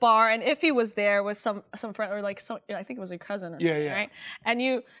to this bar, and Iffy was there with some friend, or like some, I think it was your cousin or something, right? And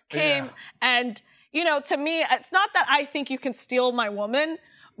you came, and to me, it's not that I think you can steal my woman,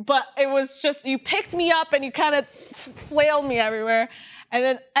 but it was just you picked me up and you kind of flailed me everywhere,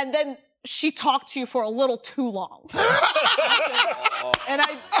 and then she talked to you for a little too long, and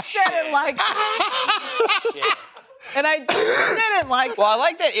I didn't like it. Shit. And I didn't like. Well, I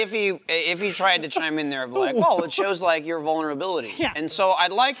like that if he tried to chime in there of like, oh, it shows like your vulnerability. Yeah. And so I'd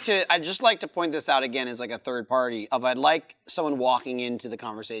just like to point this out again as like a third party of I'd like someone walking into the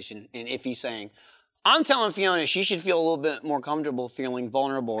conversation and if he's saying, I'm telling Fiona she should feel a little bit more comfortable feeling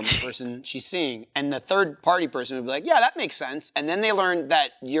vulnerable in the person she's seeing. And the third party person would be like, yeah, that makes sense. And then they learn that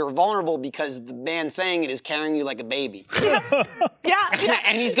you're vulnerable because the man saying it is carrying you like a baby. Yeah.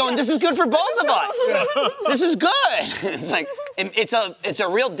 And he's going, this is good for both of us. This is good. It's like, it's a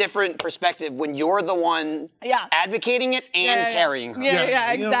real different perspective when you're the one advocating it and carrying her.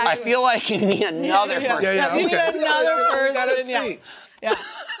 Yeah, exactly. I feel like you need another person. You need another person. Yeah.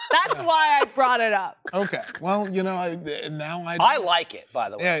 That's why I brought it up. Okay. Well, I like it, by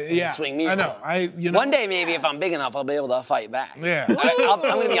the way. Yeah. Swing me. I know. around. One day, maybe if I'm big enough, I'll be able to fight back. Yeah. I'm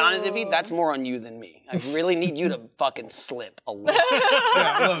going to be honest with you. That's more on you than me. I really need you to fucking slip a little.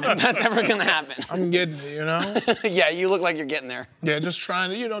 Look, If that's ever going to happen. I'm getting it, Yeah, you look like you're getting there. Yeah, just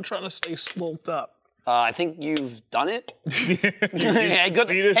trying to stay swolled up. I think you've done it.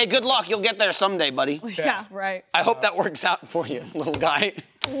 Hey, good luck. You'll get there someday, buddy. Yeah, right. I hope that works out for you, little guy.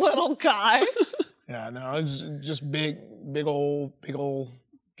 Little guy. Yeah, no, it's just big old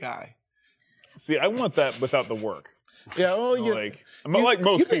guy. See, I want that without the work. Yeah, well, I'm like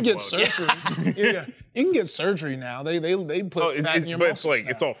most you can people. get surgery. You can get surgery now. They put fat in your but muscles it's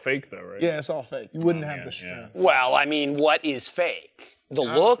now. it's all fake though, right? Yeah, it's all fake. You wouldn't have the strength. Well, I mean, what is fake? The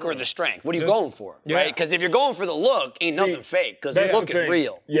look or the strength? What are you going for? Yeah. Right? Because if you're going for the look, ain't nothing fake. Because the That's look the is thing.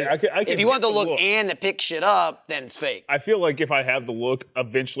 real. Yeah, I can If you want get the look and to pick shit up, then it's fake. I feel like if I have the look,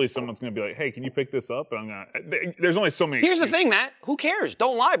 eventually someone's gonna be like, "Hey, can you pick this up?" And I'm gonna. There's only so many. Here's the thing, Matt. Who cares?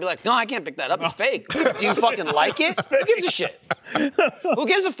 Don't lie. Be like, no, I can't pick that up. It's fake. Do you fucking like it? Who gives a shit? Who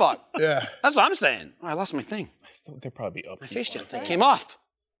gives a fuck? Yeah. That's what I'm saying. Oh, I lost my thing. They'll probably be up. My face gel thing came off.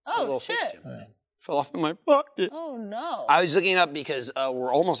 My Oh, little face shit. gel thing fell off in my pocket. Oh, no. I was looking it up because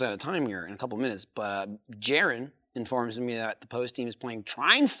we're almost out of time here in a couple minutes, but Jaron informs me that the Post team is playing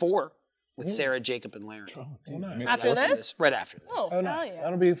Trine 4 with Sarah, Jacob, and Larry. After this? Right after this. Oh, Oh, hell nice. yeah.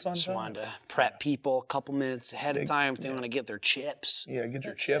 That'll be a fun Just time. wanted to prep people a couple minutes ahead of time if they want to get their chips, Yeah, get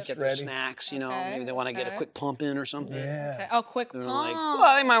your chips get their ready. snacks, Okay, maybe they want to get a okay. quick pump in or something. Yeah. Okay. Oh, quick They're pump. like,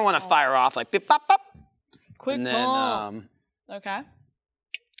 well, they might want to fire off like bip, bop, bop. Quick And then, pump. Okay.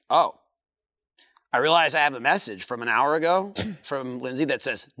 oh, I realized I have a message from an hour ago from Lindsay that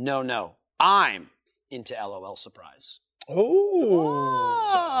says, no, I'm into LOL surprise. Oh.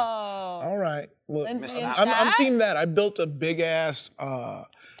 Oh. All right. Look, Lindsay and I'm Shaq? team that. I built a big ass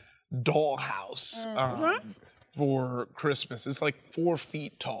dollhouse for Christmas. It's like 4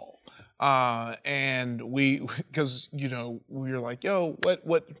 feet tall. And because we were like, yo,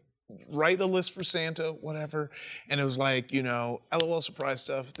 what write a list for Santa, whatever. And it was like, LOL surprise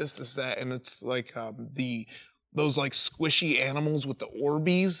stuff, this, that. And it's like those like squishy animals with the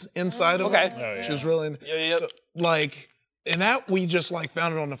Orbeez inside of them. Okay. Oh, yeah. She was really Yeah. so, like, and that we just like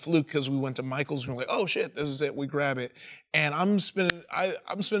found it on the fluke because we went to Michael's and we're like, oh shit, this is it. We grab it. And I'm spending.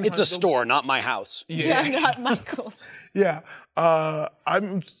 It's a store, not my house. Yeah, not Michael's. Yeah.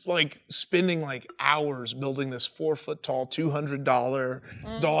 I'm like spending like hours building this 4 foot tall, $200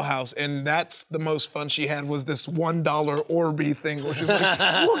 dollhouse. And that's the most fun she had was this $1 Orby thing, which is like,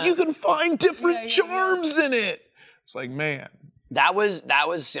 look, you can find different charms in it. It's like, man. That was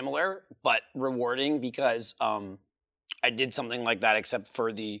similar, but rewarding because I did something like that, except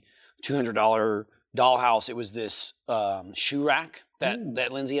for the $200 dollhouse. It was this shoe rack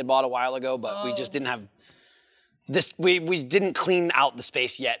that Lindsay had bought a while ago, but we just didn't have this. We didn't clean out the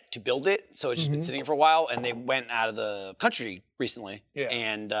space yet to build it, so it's just been sitting for a while. And they went out of the country recently,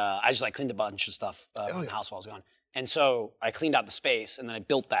 and I just like cleaned a bunch of stuff in the house while I was gone. And so I cleaned out the space, and then I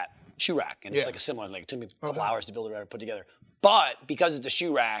built that shoe rack, and it's like a similar. Like it took me a couple hours to build it, put together. But because it's a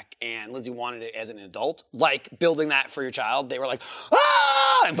shoe rack and Lindsay wanted it as an adult, like building that for your child, they were like,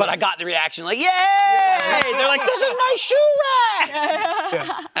 ah! But I got the reaction like, yay! They're like, this is my shoe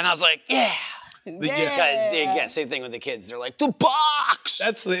rack! And I was like, yeah. Because, same thing with the kids. They're like, the box!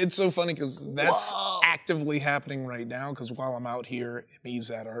 It's so funny because that's actively happening right now because while I'm out here,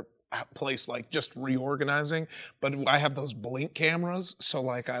 he's at our place like just reorganizing, but I have those blink cameras, so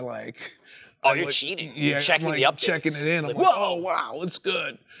like Oh, you're cheating. Yeah, You're checking I'm, the updates. checking it in. I'm Like, like, whoa. oh wow, it's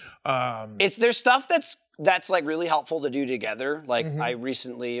good. There's stuff that's like really helpful to do together. Like I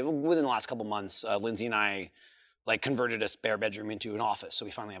recently, within the last couple months, Lindsay and I like converted a spare bedroom into an office. So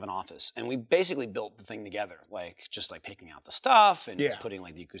we finally have an office, and we basically built the thing together, like just like picking out the stuff and putting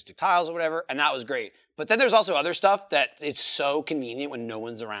like the acoustic tiles or whatever, and that was great. But then there's also other stuff that it's so convenient when no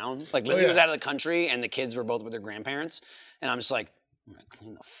one's around. Like Lindsay was out of the country, and the kids were both with their grandparents, and I'm just like, I'm gonna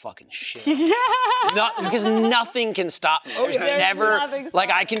clean the fucking shit. Because nothing can stop me. There's never like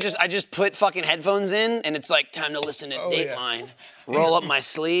I just put fucking headphones in, and it's like time to listen to Dateline. Roll up my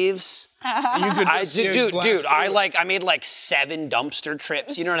sleeves. Dude, I made like 7 dumpster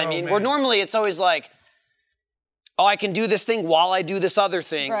trips. You know what I mean? Where normally it's always like, oh, I can do this thing while I do this other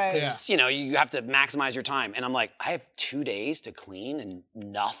thing. Because, you know, you have to maximize your time. And I'm like, I have 2 days to clean and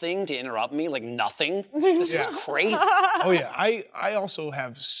nothing to interrupt me. Like nothing. This is crazy. Oh yeah, I also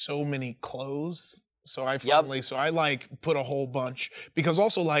have so many clothes. So I finally, so I like put a whole bunch because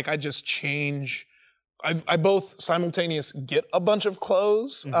also like I just change. I both simultaneous get a bunch of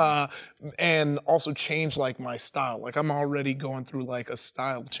clothes and also change like my style. Like I'm already going through like a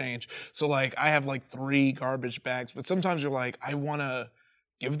style change. So like I have like 3 garbage bags, but sometimes you're like, I want to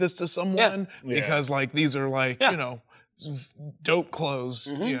give this to someone because like these are like, you know, dope clothes,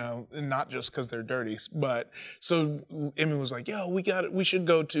 you know, and not just because they're dirty. But so Emmy was like, "Yo, we should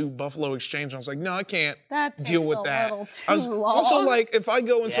go to Buffalo Exchange." And I was like, "No, I can't deal with that." I was also like, if I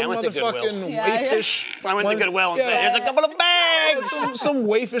go in some motherfucking wayfish, I went to Goodwill and said, "Here's a couple of bags." Some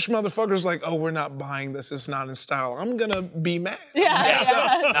wayfish motherfuckers like, "Oh, we're not buying this. It's not in style." I'm gonna be mad. No,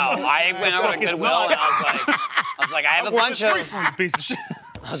 I went over to Goodwill and I was like, I have a bunch of piece of shit.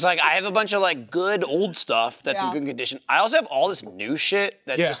 I was like, I have a bunch of like good old stuff that's in good condition. I also have all this new shit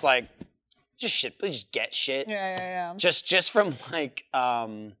that's just like, just get shit. Just from like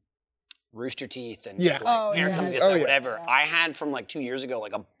Rooster Teeth and like Hair Company, this, that, whatever. I had from like 2 years ago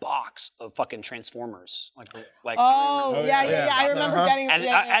like a box of fucking Transformers. I remember getting.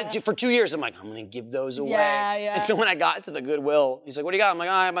 And for 2 years, I'm like, I'm gonna give those away. And so when I got to the Goodwill, he's like, "What do you got?" I'm like,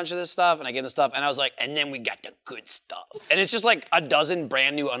 "Oh, I have a bunch of this stuff," and I gave him the stuff, and I was like, and then we got the good stuff, and it's just like a dozen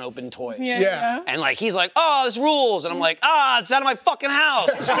brand new unopened toys. And like he's like, "Oh, this rules," and I'm like, "It's out of my fucking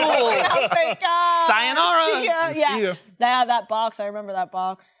house. This rules." Oh, thank God. Sayonara. That box. I remember that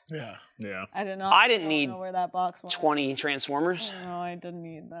box. Yeah. I didn't need know where that box was. 20 Transformers. No, I didn't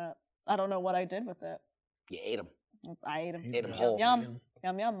need that. I don't know what I did with it. You ate them. I ate them. Ate them whole. Yum,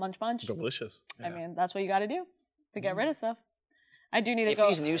 munch. Delicious. I mean, that's what you got to do to get rid of stuff. I do need to go.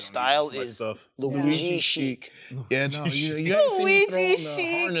 Ify's new style is Luigi chic. Yeah, no, you haven't seen me throw on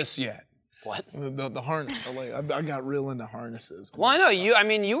the harness yet. What? The harness. I got real into harnesses. Well, I know you. I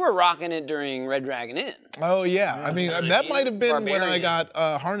mean, you were rocking it during Red Dragon Inn. Oh yeah. I mean, that might have been when I got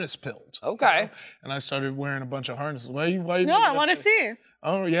harness pilled. Okay. And I started wearing a bunch of harnesses. Why? No, I want to see.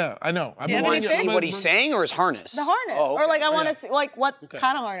 Oh yeah, I know. You want to see what he's saying or his harness? The harness. Oh, okay. Or like I want to see like what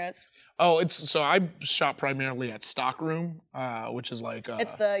kind of harness. Oh, so I shop primarily at Stockroom, which is like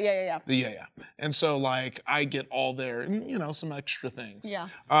it's the and so like I get all their some extra things.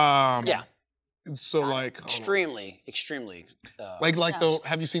 So like extremely. Like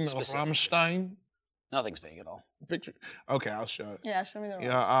have you seen the Rammstein? Nothing's fake at all. Picture. Okay, I'll show it. Yeah, show me the.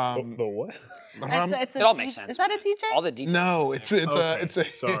 The what? It all makes sense. Is that a DJ? All the details. No, it's a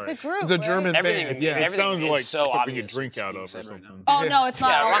group. It's a German band. Yeah, it sounds like so something you obvious drink what's out being of or said something. right Oh no, it's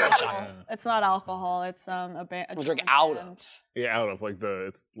not alcohol. Rammstein. It's not alcohol. It's a band. We'll drink out of. Yeah, out of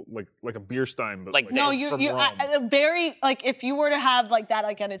it's like a beer stein, but like no, this. you very like if you were to have like that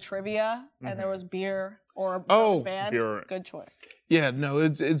like at a trivia and there was beer or a band, beer. Good choice. Yeah, no,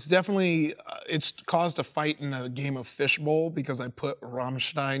 it's definitely it's caused a fight in a game of fishbowl because I put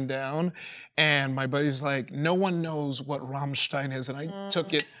Rammstein down, and my buddy's like, no one knows what Rammstein is, and I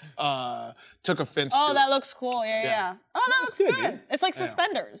took offense. Oh, to that it. looks cool. Yeah. Oh, that looks good. Yeah. It's like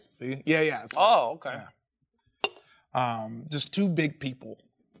suspenders. See? Yeah. It's Okay. Just 2 big people.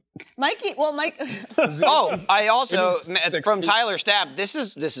 Mike. I also 6 from feet. Tyler Stapp. This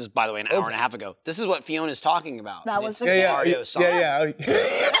is by the way an hour and a half ago. This is what Fiona's talking about. That was it's the Mario song. Yeah.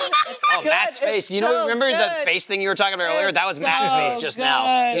 Oh, Matt's face. You know, remember the face thing you were talking about earlier? That was Matt's face just now.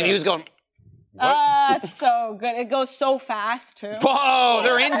 And he was going, It's so good. It goes so fast too. whoa,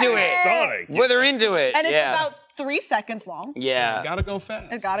 they're into it. Sonic. Well, they're into it. And it's about 3 seconds long. Yeah. Gotta go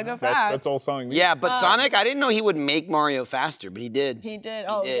fast. It gotta go fast. That's all Sonic needs. Yeah, but Sonic, I didn't know he would make Mario faster, but he did. He did.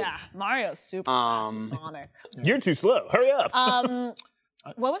 Oh did. yeah, Mario's super fast with Sonic. You're too slow. Hurry up.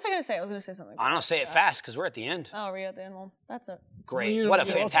 What was I gonna say? I was gonna say something. I don't say it fast because we're at the end. Oh, are we at the end? Well, that's it. Great. What a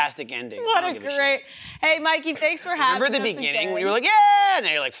fantastic ending. What I a don't give great. Hey, Mikey, thanks for having us. Remember the beginning again. when you were like, yeah, and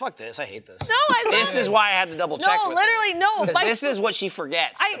now you're like, fuck this, I hate this. No, I love This it. is why I had to double check. No, with literally, her. no. Because this is what she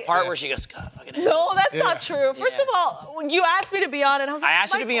forgets. The part where she goes, God, fucking hell. No, that's not true. First of all, when you asked me to be on it, I was like, I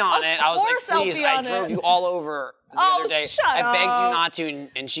asked you to be on it. I was like, please, I drove you all over the other day. Shut I begged you up. not to,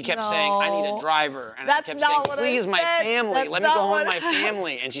 and she kept saying, I need a driver. And That's I kept not saying, what I please, my said. family, That's let me not go home what with my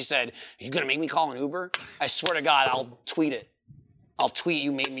family. And she said, you're gonna make me call an Uber? I swear to God, I'll tweet it. I'll tweet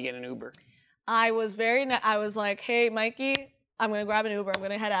you made me get an Uber. I was I was like, hey, Mikey, I'm gonna grab an Uber. I'm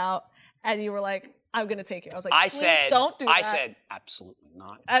gonna head out. And you were like, I'm gonna take you. I was like, please don't do that. I said, absolutely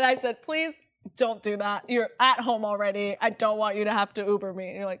not. And I said, please don't do that. You're at home already. I don't want you to have to Uber me.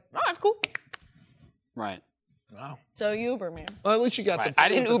 And you're like, oh, that's cool. Right. Wow. So you Uber me. Well, at least you got to. I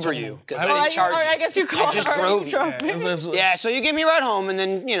didn't Uber you because I didn't charge you. I guess you called. I just drove you. Yeah, so you gave me a ride home and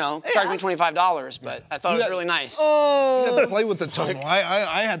then, charged me $25, but I thought it was really nice. Oh. You have to play with the tonal.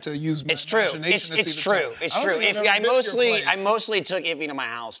 I had to use my It's true. imagination to It's see the true. tonal. It's true. I mostly took Iffy to my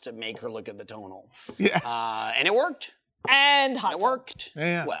house to make her look at the tonal. Yeah. And it worked. And hot It tub. worked.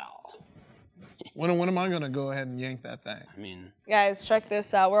 Yeah. Well, When am I going to go ahead and yank that thing? I mean, Guys, check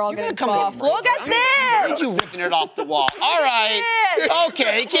this out. We're all you're getting gonna come off. in. Look at Look this. at you ripping it off the wall. All right.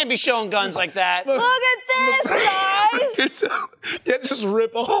 Okay, you can't be showing guns like that. Look at this, guys. Yeah, just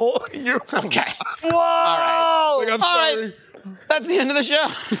rip a hole in your. Okay. Whoa. All right. Like, I'm All sorry. right. That's the end of the show.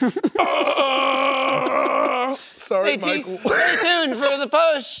 Sorry, Stay Michael. stay tuned for the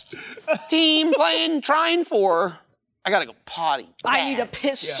post. Team playing Trine 4. I gotta go potty. I need to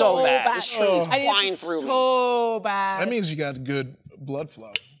piss So bad. This train is I need to flying piss through me. so bad. That means you got good blood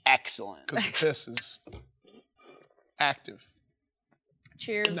flow Excellent. because the piss is active.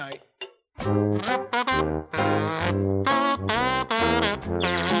 Cheers. Good night.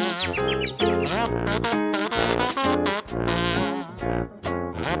 Thank you.